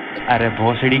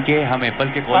भोसड़ी के हम एप्पल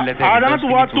के कॉल लेते हैं। आ जाना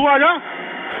तू आ जा।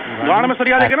 गाड़ में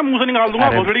सरिया लेके ना मुंह से निकाल दूंगा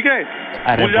भोसड़ी के।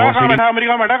 भूल जाएगा कहाँ बैठा है,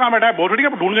 अमेरिका में बैठा है, कहाँ बैठा है भोसड़ी के,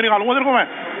 ढूंढ के निकालूंगा तेरे को मैं।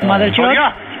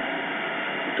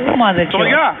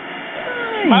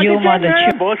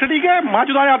 भोसड़ी के माँ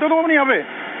चुदाने आते हो तुम अपने यहाँ पे?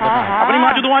 अपनी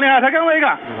माँ चुदवाने आया था क्या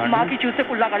वहीगा? माँ की चूस से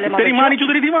कुल्ला कर ले। तेरी माँ नहीं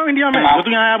चुद रही थी वहाँ इंडिया में, जो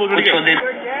तू यहाँ आया भोसड़ी के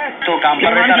तो काम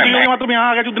पर रहता रहे। तुम यहाँ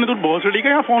आ गया चुदने, तू भोसड़ी के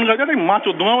यहाँ फोन कर दिया, माँ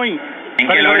चुद दूंगा वहीं।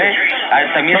 आज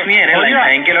तमीज नहीं है रे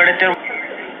भैंग के लोड़े तेरे।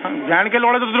 बहन के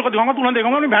लोड़े तो तेरे को दिखाऊंगा, तू ना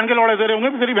देखूंगा अपनी बहन के लोड़े तेरे होंगे।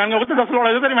 तेरी बहन के होते 10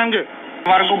 लोड़े थे तेरी बहन के।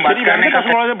 बार को बात करने का 10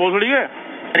 लोड़े थे भोसड़ी के।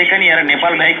 तरीका नहीं है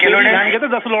नेपाल भैंग के लोड़े। बहन के थे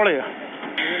 10 लोड़े।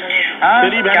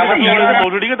 तेरी बहन के लोड़े थे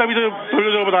भोसड़ी के, तभी तो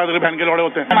थोड़ी देर बता तेरे बहन के लोड़े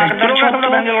होते हैं। बहन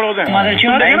के लोड़े होते हैं।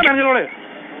 बहन के लोड़े।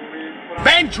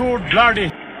 Benchwood, bloody.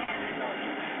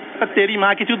 तेरी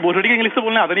माँ की चूत भोसड़ी के इंग्लिश से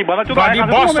बोलने आता नहीं, बता चुका है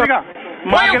अमेरिका।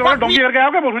 माँ के लोड़े डोंकी करके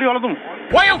आओगे भोसड़ी वाला तुम।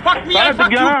 Why you fuck me? I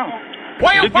fuck you.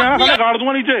 Why you fuck me? गाड़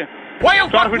दूंगा नीचे। Why you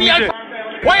fuck me?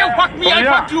 Why you fuck me? I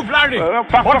fuck you, bloody.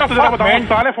 What the fuck, man?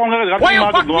 साले फोन करके Why you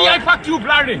fuck me? I fuck you,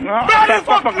 bloody. Bloody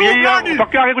fuck you, bloody.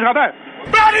 पक्के आगे कुछ आता है?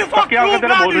 Bloody fuck you,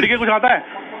 तेरा भोसड़ी के कुछ आता है?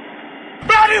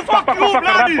 Bloody fuck you,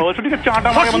 bloody. भोसड़ी के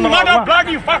चांटा मार के बंदा मारूंगा।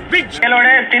 Bloody fuck bitch. के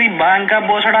लोड़े तेरी बहन का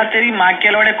भोसड़ा, तेरी माँ के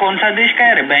लोड़े कौन सा देश का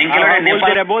है रे? बहन के लोड़े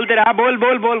नेपाल। बोलते रहा बोल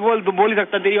तू बोल ही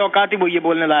सकता, तेरी औकात ही वो ये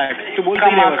बोलने लायक। तू बोल का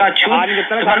माँ का छूट बहुत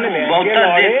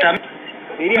देखता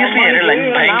इसलिए रे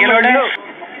बहन के लोड़े।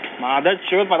 मादर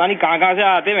चोत पता नहीं कहाँ से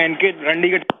आते बहन के रंडी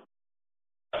के।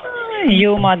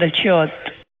 You mother chot.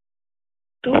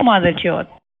 Tu mother chot.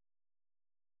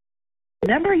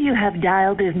 Number you have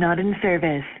dialed is not in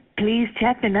service. Please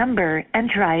check the number and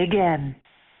try again.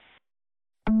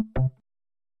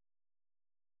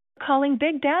 Calling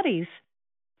Big Daddy's.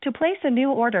 To place a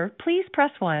new order, please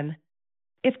press 1.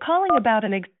 If calling about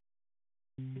an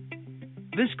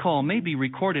This call may be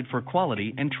recorded for quality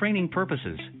and training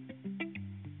purposes.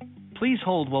 Please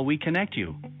hold while we connect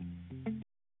you.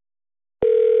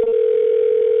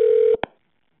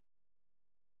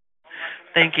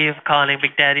 Thank you for calling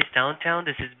Big Daddy's Downtown.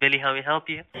 This is Billy. How may I help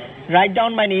you? Write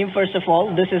down my name first of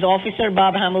all. This is Officer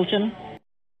Bob Hamilton.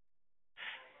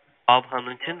 Bob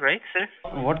Hamilton, right, sir?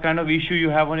 What kind of issue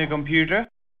you have on your computer?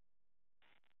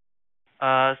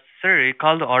 Sir, you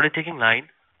call the order taking line.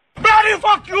 Bloody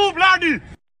fuck you, bloody!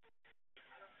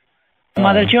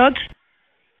 Mother chot.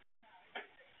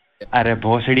 अरे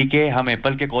भोसड़ी के हम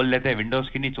Apple के call लेते हैं, Windows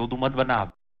की नहीं, चोदू मत बना।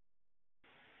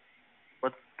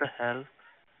 What the hell?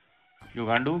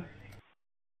 Ugandu?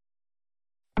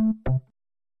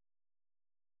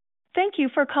 Thank you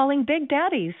for calling Big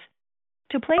Daddy's.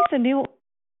 To place a new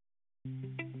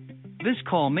This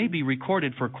call may be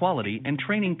recorded for quality and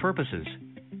training purposes.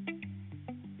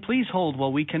 Please hold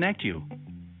while we connect you.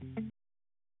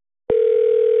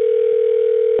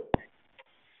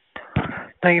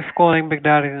 Thank you for calling Big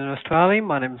Daddy's in Australia.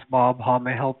 My name is Bob. How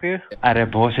may I help you? अरे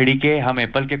भोसड़ी के हम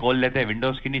Apple के call लेते हैं,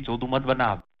 Windows की नहीं, चोदू मत बना।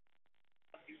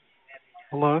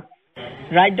 Hello?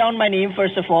 Write down my name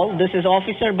first of all. This is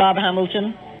Officer Bob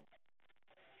Hamilton.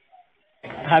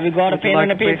 Have you got a pen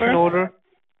and a paper?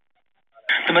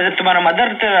 तुम्हारा मदर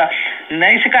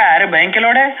नहीं सिखाया अरे बैंक के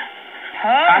लोड़े?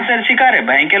 कहाँ से सिखा रहे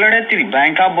बैंक के लोड़े? तेरी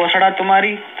बैंक का भोसड़ा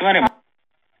तुम्हारे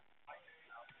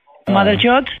मदर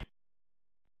चोट।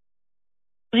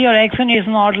 Your accent is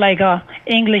not like a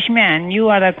Englishman. You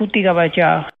are a kutti ka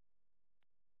bacha.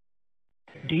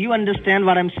 Do you understand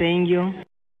what I'm saying, you?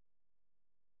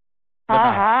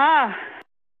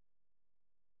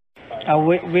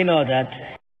 We know that.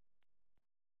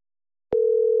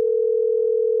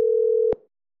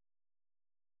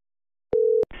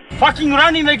 Fucking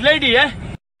running like lady, eh?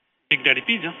 Big Daddy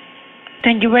Pizza.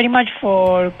 Thank you very much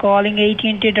for calling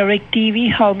AT&T Direct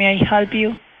TV. How may I help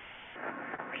you?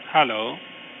 Hello.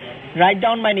 Write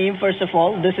down my name first of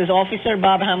all. This is Officer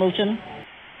Bob Hamilton.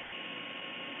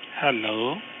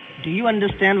 Hello. Do you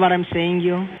understand what I'm saying,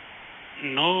 you?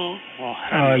 No. Oh,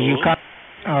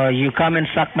 hello. You come and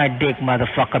suck my dick,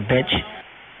 motherfucker, bitch.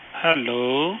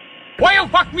 Hello. Why you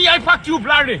fuck me? I fuck you,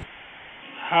 bloody.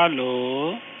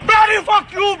 Hello. Bloody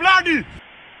fuck you, bloody.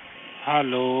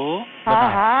 Hello.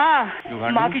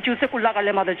 माँ की चूत से कुल्ला कर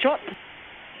ले motherchode.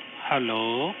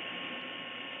 Hello.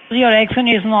 Your accent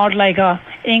is not like a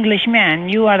Englishman.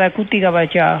 You are a kutti ka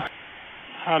bacha.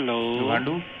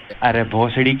 Hello. अरे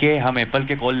भोसड़ी के हम एप्पल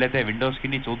के कॉल लेते हैं विंडोज की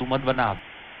नहीं चोदू मत बना आप.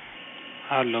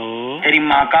 हेलो. तेरी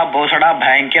माँ का भोसड़ा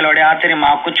भैंग के लोड़े आ तेरी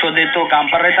माँ को छो दे तो काम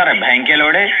पर रहता रे भैंग के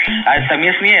लोड़े आज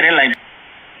तमीज नहीं है रे लाइन.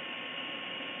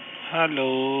 हेलो.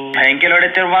 भैंग के लोड़े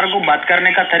तेरे बार को बात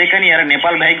करने का तरीका नहीं है रे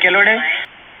नेपाल भैंग के लोड़े.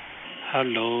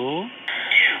 हेलो.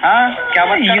 हाँ क्या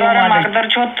बात कर रहा है मार्गदर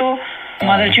छो तो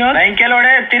भैंग के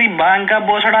लोड़े तेरी भांग का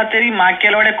भोसड़ा तेरी माँ के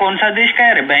लोड़े कौन सा देश का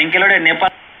है रे भैंग के लोड़े नेपाल.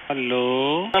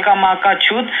 हेलो. का माँ का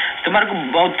छूत तुम्हारे को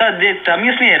बहुत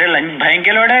तमीज नहीं है रे भैंग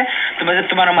के लोड़े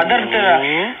तुम्हारा मदर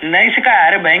नहीं सिखाया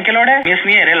रे भैंग के लोड़े तमीज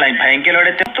नहीं है रे भैंग के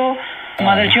लोड़े तो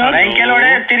भैंग के लोड़े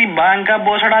तेरी भांग का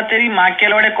भोसड़ा तेरी माँ के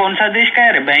लोड़े कौन सा देश का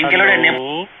है रे भैंग के लोड़े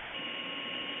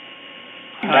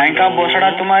भैंग का भोसड़ा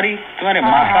तुम्हारे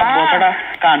माँ का भोसड़ा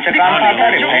कहाँ से कहाँ आता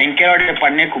है रे भैंग के लोड़े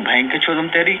पढ़ने को भैंग के छो तुम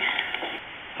तेरी.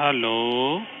 हेलो.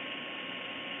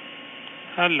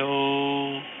 हेलो.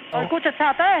 और कुछ अच्छा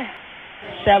आता है?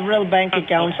 Several bank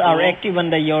accounts are active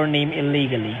under your name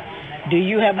illegally. Do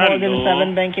you have more than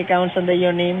 7 bank accounts under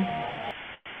your name?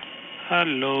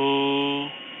 Hello.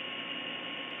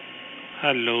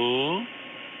 Hello.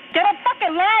 Get a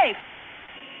fucking life!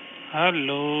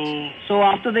 Hello. So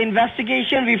after the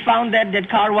investigation, we found that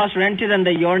car was rented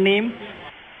under your name.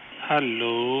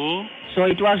 Hello. So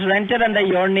it was rented under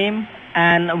your name,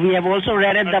 and we have also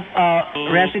rented the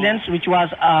residence which was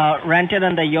rented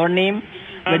under your name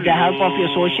with the help of your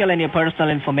social and your personal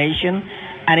information.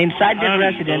 And inside that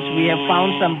residence, we have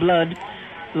found some blood,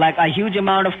 like a huge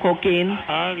amount of cocaine,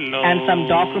 and some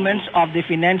documents of the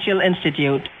financial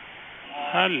institute.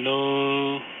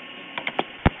 Hello.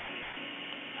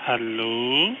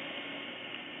 Hello.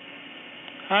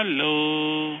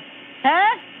 Hello.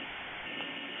 Huh?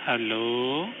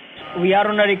 Hello. We are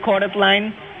on a recorded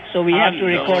line, so we have to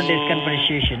record this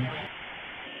conversation.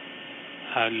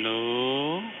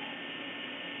 Hello.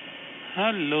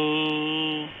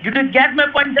 Hello. You didn't get my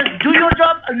point. Just do your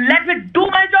job. Let me do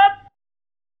my job.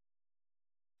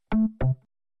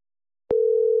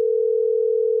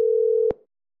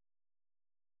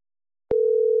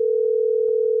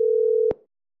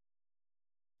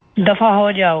 दफा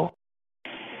हो जाओ.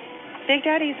 Big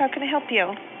Daddy, how can I help you?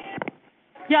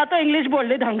 या तो English बोल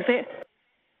ले ढंग से.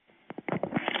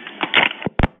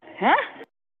 हैं?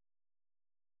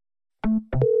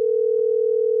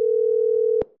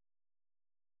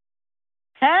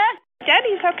 हैं?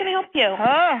 Daddy, how can I help you?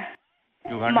 हाँ.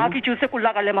 माँ की चूत से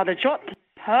कुल्ला कर ले motherchode.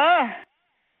 हाँ.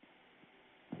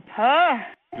 हाँ.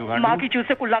 माँ की चूत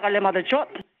से कुल्ला कर ले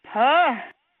motherchode. हाँ.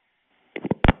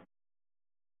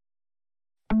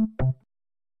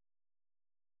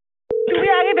 तू भी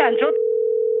आगे बहनचोद.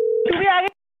 तू भी आगे.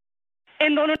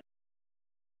 इन दोनों.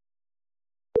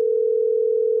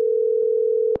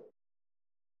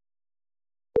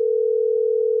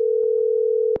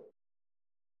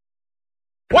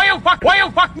 Why you fuck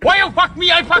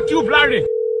me? I fuck you, bloody.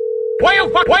 Why you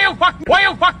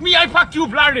fuck me? I fuck you,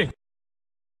 bloody.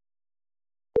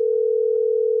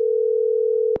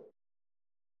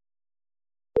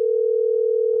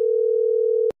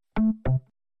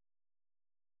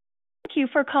 Thank you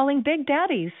for calling Big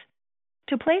Daddy's.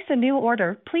 To place a new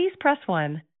order, please press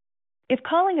 1. If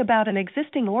calling about an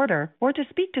existing order or to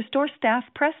speak to store staff,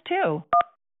 press 2.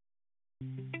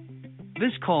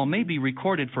 This call may be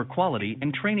recorded for quality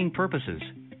and training purposes.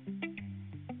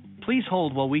 Please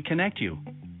hold while we connect you.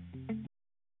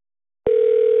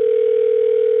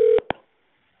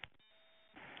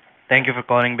 Thank you for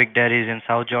calling Big Daddy's in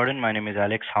South Jordan. My name is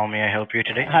Alex. How may I help you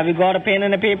today? Have you got a pen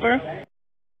and a paper?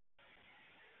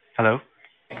 Hello?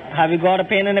 Have you got a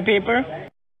pen and a paper?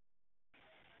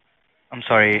 I'm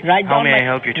sorry. How may I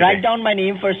help you today? Write down my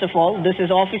name first of all. This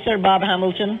is Officer Bob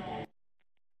Hamilton.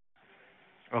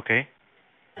 Okay.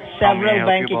 Several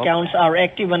bank accounts are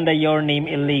active under your name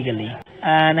illegally.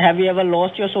 And have you ever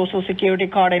lost your social security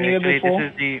card anywhere before?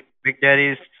 This is the Big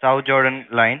Daddy's South Jordan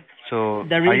line. So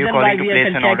The are you reason why calling to we are place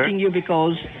an order? contacting you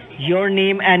because your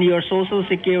name and your social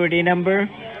security number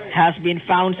has been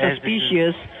found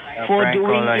suspicious for Prank doing.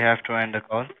 call, I have to end the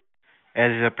call.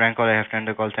 As is a prank call, I have to end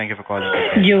the call. Thank you for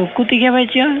calling. Yo, कुत्ती क्या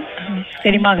बच्चा?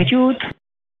 तेरी माँ की चूत.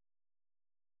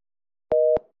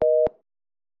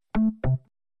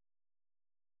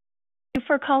 Thank you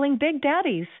for calling Big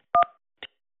Daddy's.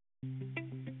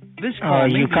 This call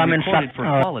may you be come and recorded suck.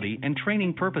 for quality and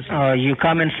training purposes. You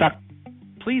come and suck.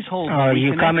 Please hold while we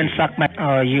you connect come and you. suck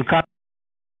my. You come.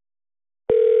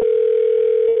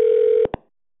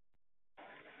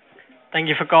 Thank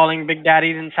you for calling Big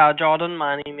Daddy's in South Jordan.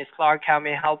 My name is Clark. How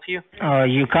may I help you?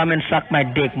 You come and suck my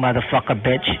dick, motherfucker,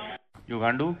 bitch.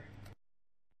 युगांडू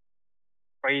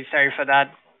Very sorry for that.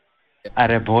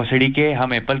 अरे भोसड़ी के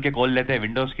हम Apple के call लेते हैं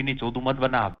Windows की नहीं चोदू मत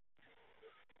बना आप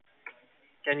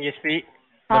Can you speak?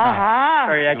 हाँ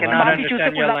Sorry, I cannot माँ की understand चूत से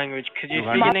your कुल्ला- language. Could you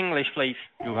speak in English, please?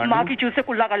 माँ की चूत से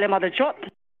कुल्ला कर ले motherchod.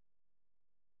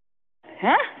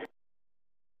 Huh?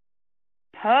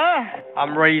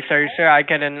 I'm really sorry, sir. I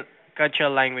couldn't cut your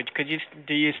language.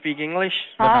 Do you speak English?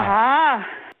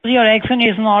 Your accent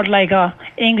is not like a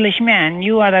Englishman.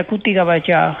 You are a kutti ka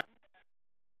bacha.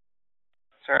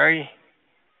 Sorry.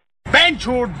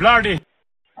 Benchwood bloody.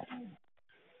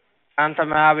 I'm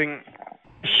having.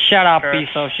 Shut up,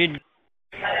 piece of shit.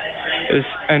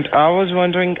 And I was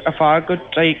wondering if I could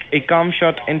take a cum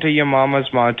shot into your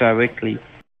mama's mouth directly.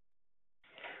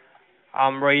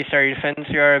 I'm really sorry. Since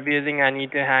you're abusing, I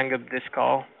need to hang up this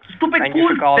call. Stupid Thank you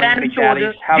for calling Big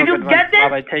Daddy's. Have Did a you good get one. this?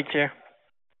 Bye-bye. Take care.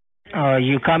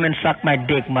 You come and suck my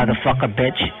dick, motherfucker,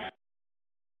 bitch.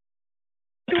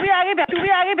 तू भी आगे बैठ तू भी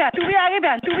आगे बैठ तू भी आगे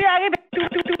बैठ तू भी आगे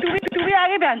बैठ तू भी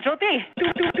आगे बैठ जोती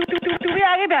तू भी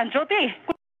आगे बैठ जोती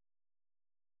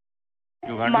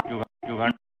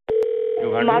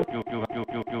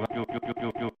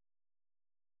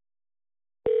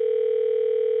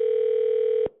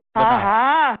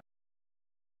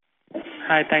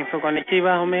Hi, thanks for calling Kiva.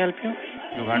 How may I help you?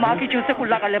 माँ की चूत से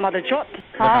कुल्ला कर ले motherchod.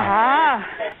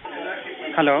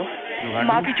 Hello.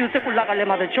 माँ की चूत से कुल्ला कर ले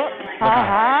motherchod.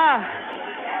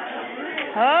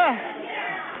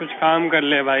 कुछ काम कर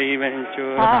ले भाई बहनचो.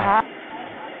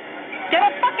 Get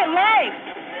a fucking life.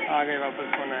 आ गए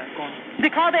वापस कौन है कौन?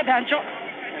 दिखा दे बहनचो.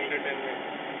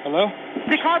 Hello.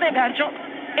 दिखा दे बहनचो.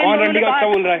 कौन रंडी का अच्छा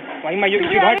बोल रहा है भाई मैं ये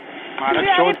पीछे भाग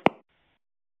मारा चोट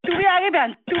तू भी आगे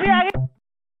बहन तू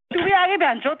भी आगे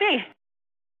बहनचोती.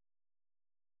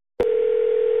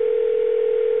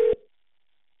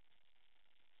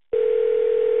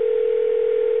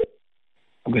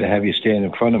 I'm going to have you stand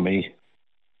in front of me.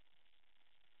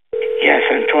 Yes,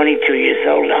 I'm 22 years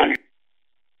old.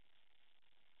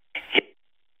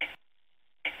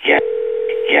 Yeah.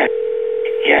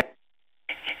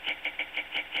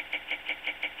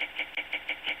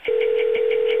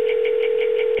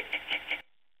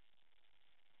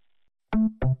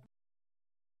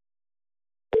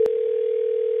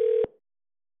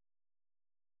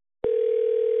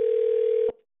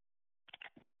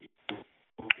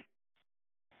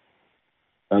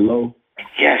 Hello?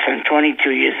 Yes, I'm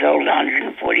 22 years old,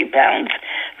 140 pounds,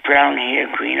 brown hair,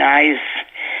 green eyes.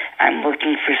 I'm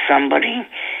looking for somebody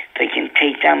that can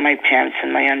take down my pants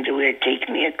and my underwear, take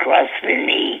me across the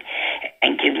knee,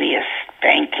 and give me a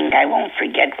spanking I won't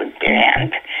forget with their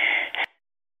hand.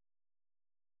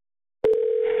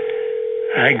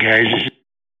 Hi, guys.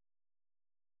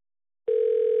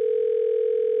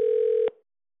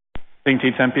 Think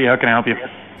T10P, how can I help you?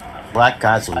 Black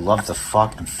guys will love to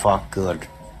fuck and fuck good.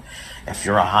 If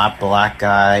you're a hot black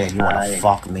guy and you want to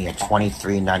fuck me at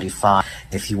 $23.95,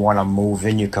 if you want to move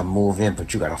in, you can move in,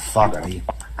 but you gotta fuck me.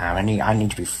 I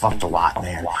need to be fucked a lot,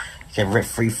 man. Get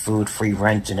free food, free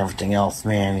rent, and everything else,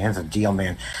 man. Here's the deal,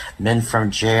 man. Men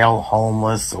from jail,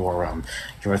 homeless, or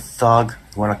you're a thug,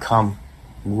 you want to come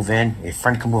move in, your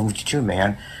friend can move with you too,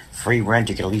 man. Free rent,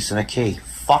 you get a lease and a key.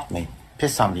 Fuck me.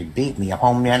 Piss on me, beat me, I'm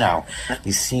home now.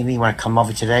 You see me, you want to come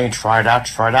over today and try it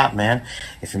out, man.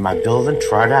 If you're in my building,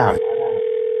 try it out.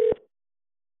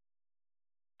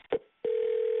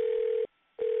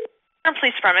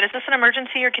 Police department, is this an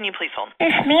emergency or can you please hold?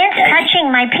 This man's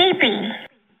touching my pee-pee.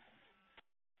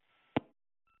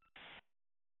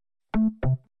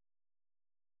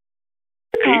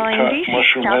 Calling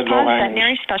DC Southpaw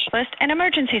Veterinary Specialist and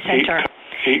Emergency Center.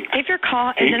 If your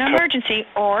call is an emergency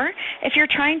or if you're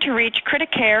trying to reach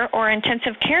Critic Care or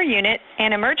Intensive Care Unit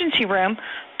and Emergency Room,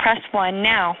 press 1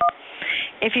 now.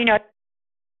 If you know...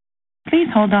 Please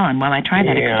hold on while I try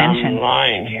that extension. I'm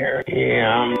lying here.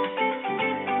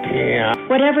 Yeah.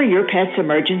 Whatever your pet's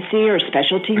emergency or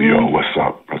specialty Yo, needs. what's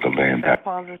up, Brother Land? I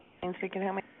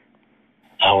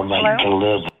would like to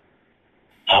live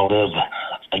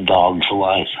a dog's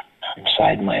life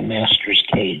inside my master's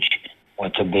cage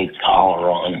with a big collar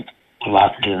on,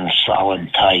 locked in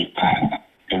solid tight,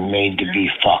 and made to be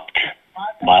fucked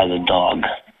by the dog.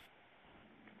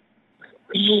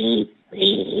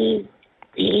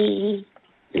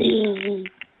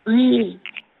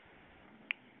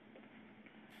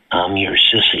 I'm your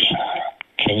sissy.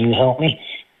 Can you help me?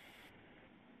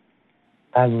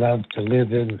 I'd love to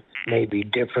live in maybe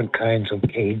different kinds of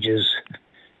cages,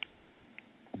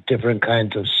 different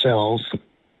kinds of cells,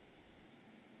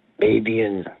 maybe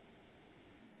in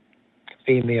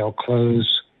female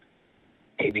clothes,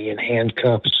 maybe in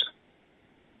handcuffs.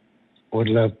 Would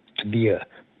love to be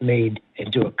made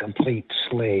into a complete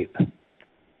slave.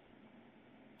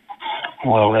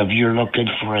 Well, if you're looking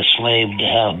for a slave to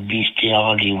have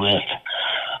bestiality with,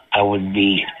 I would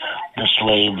be the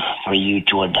slave for you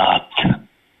to adopt.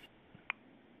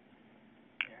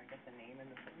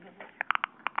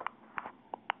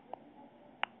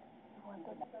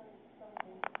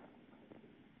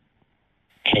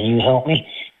 Can you help me?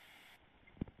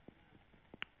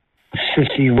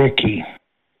 Sissy Ricky.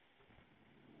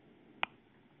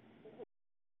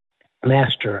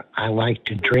 Master, I like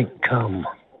to drink cum.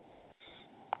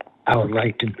 I would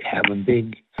like to have a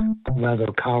big leather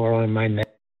collar on my neck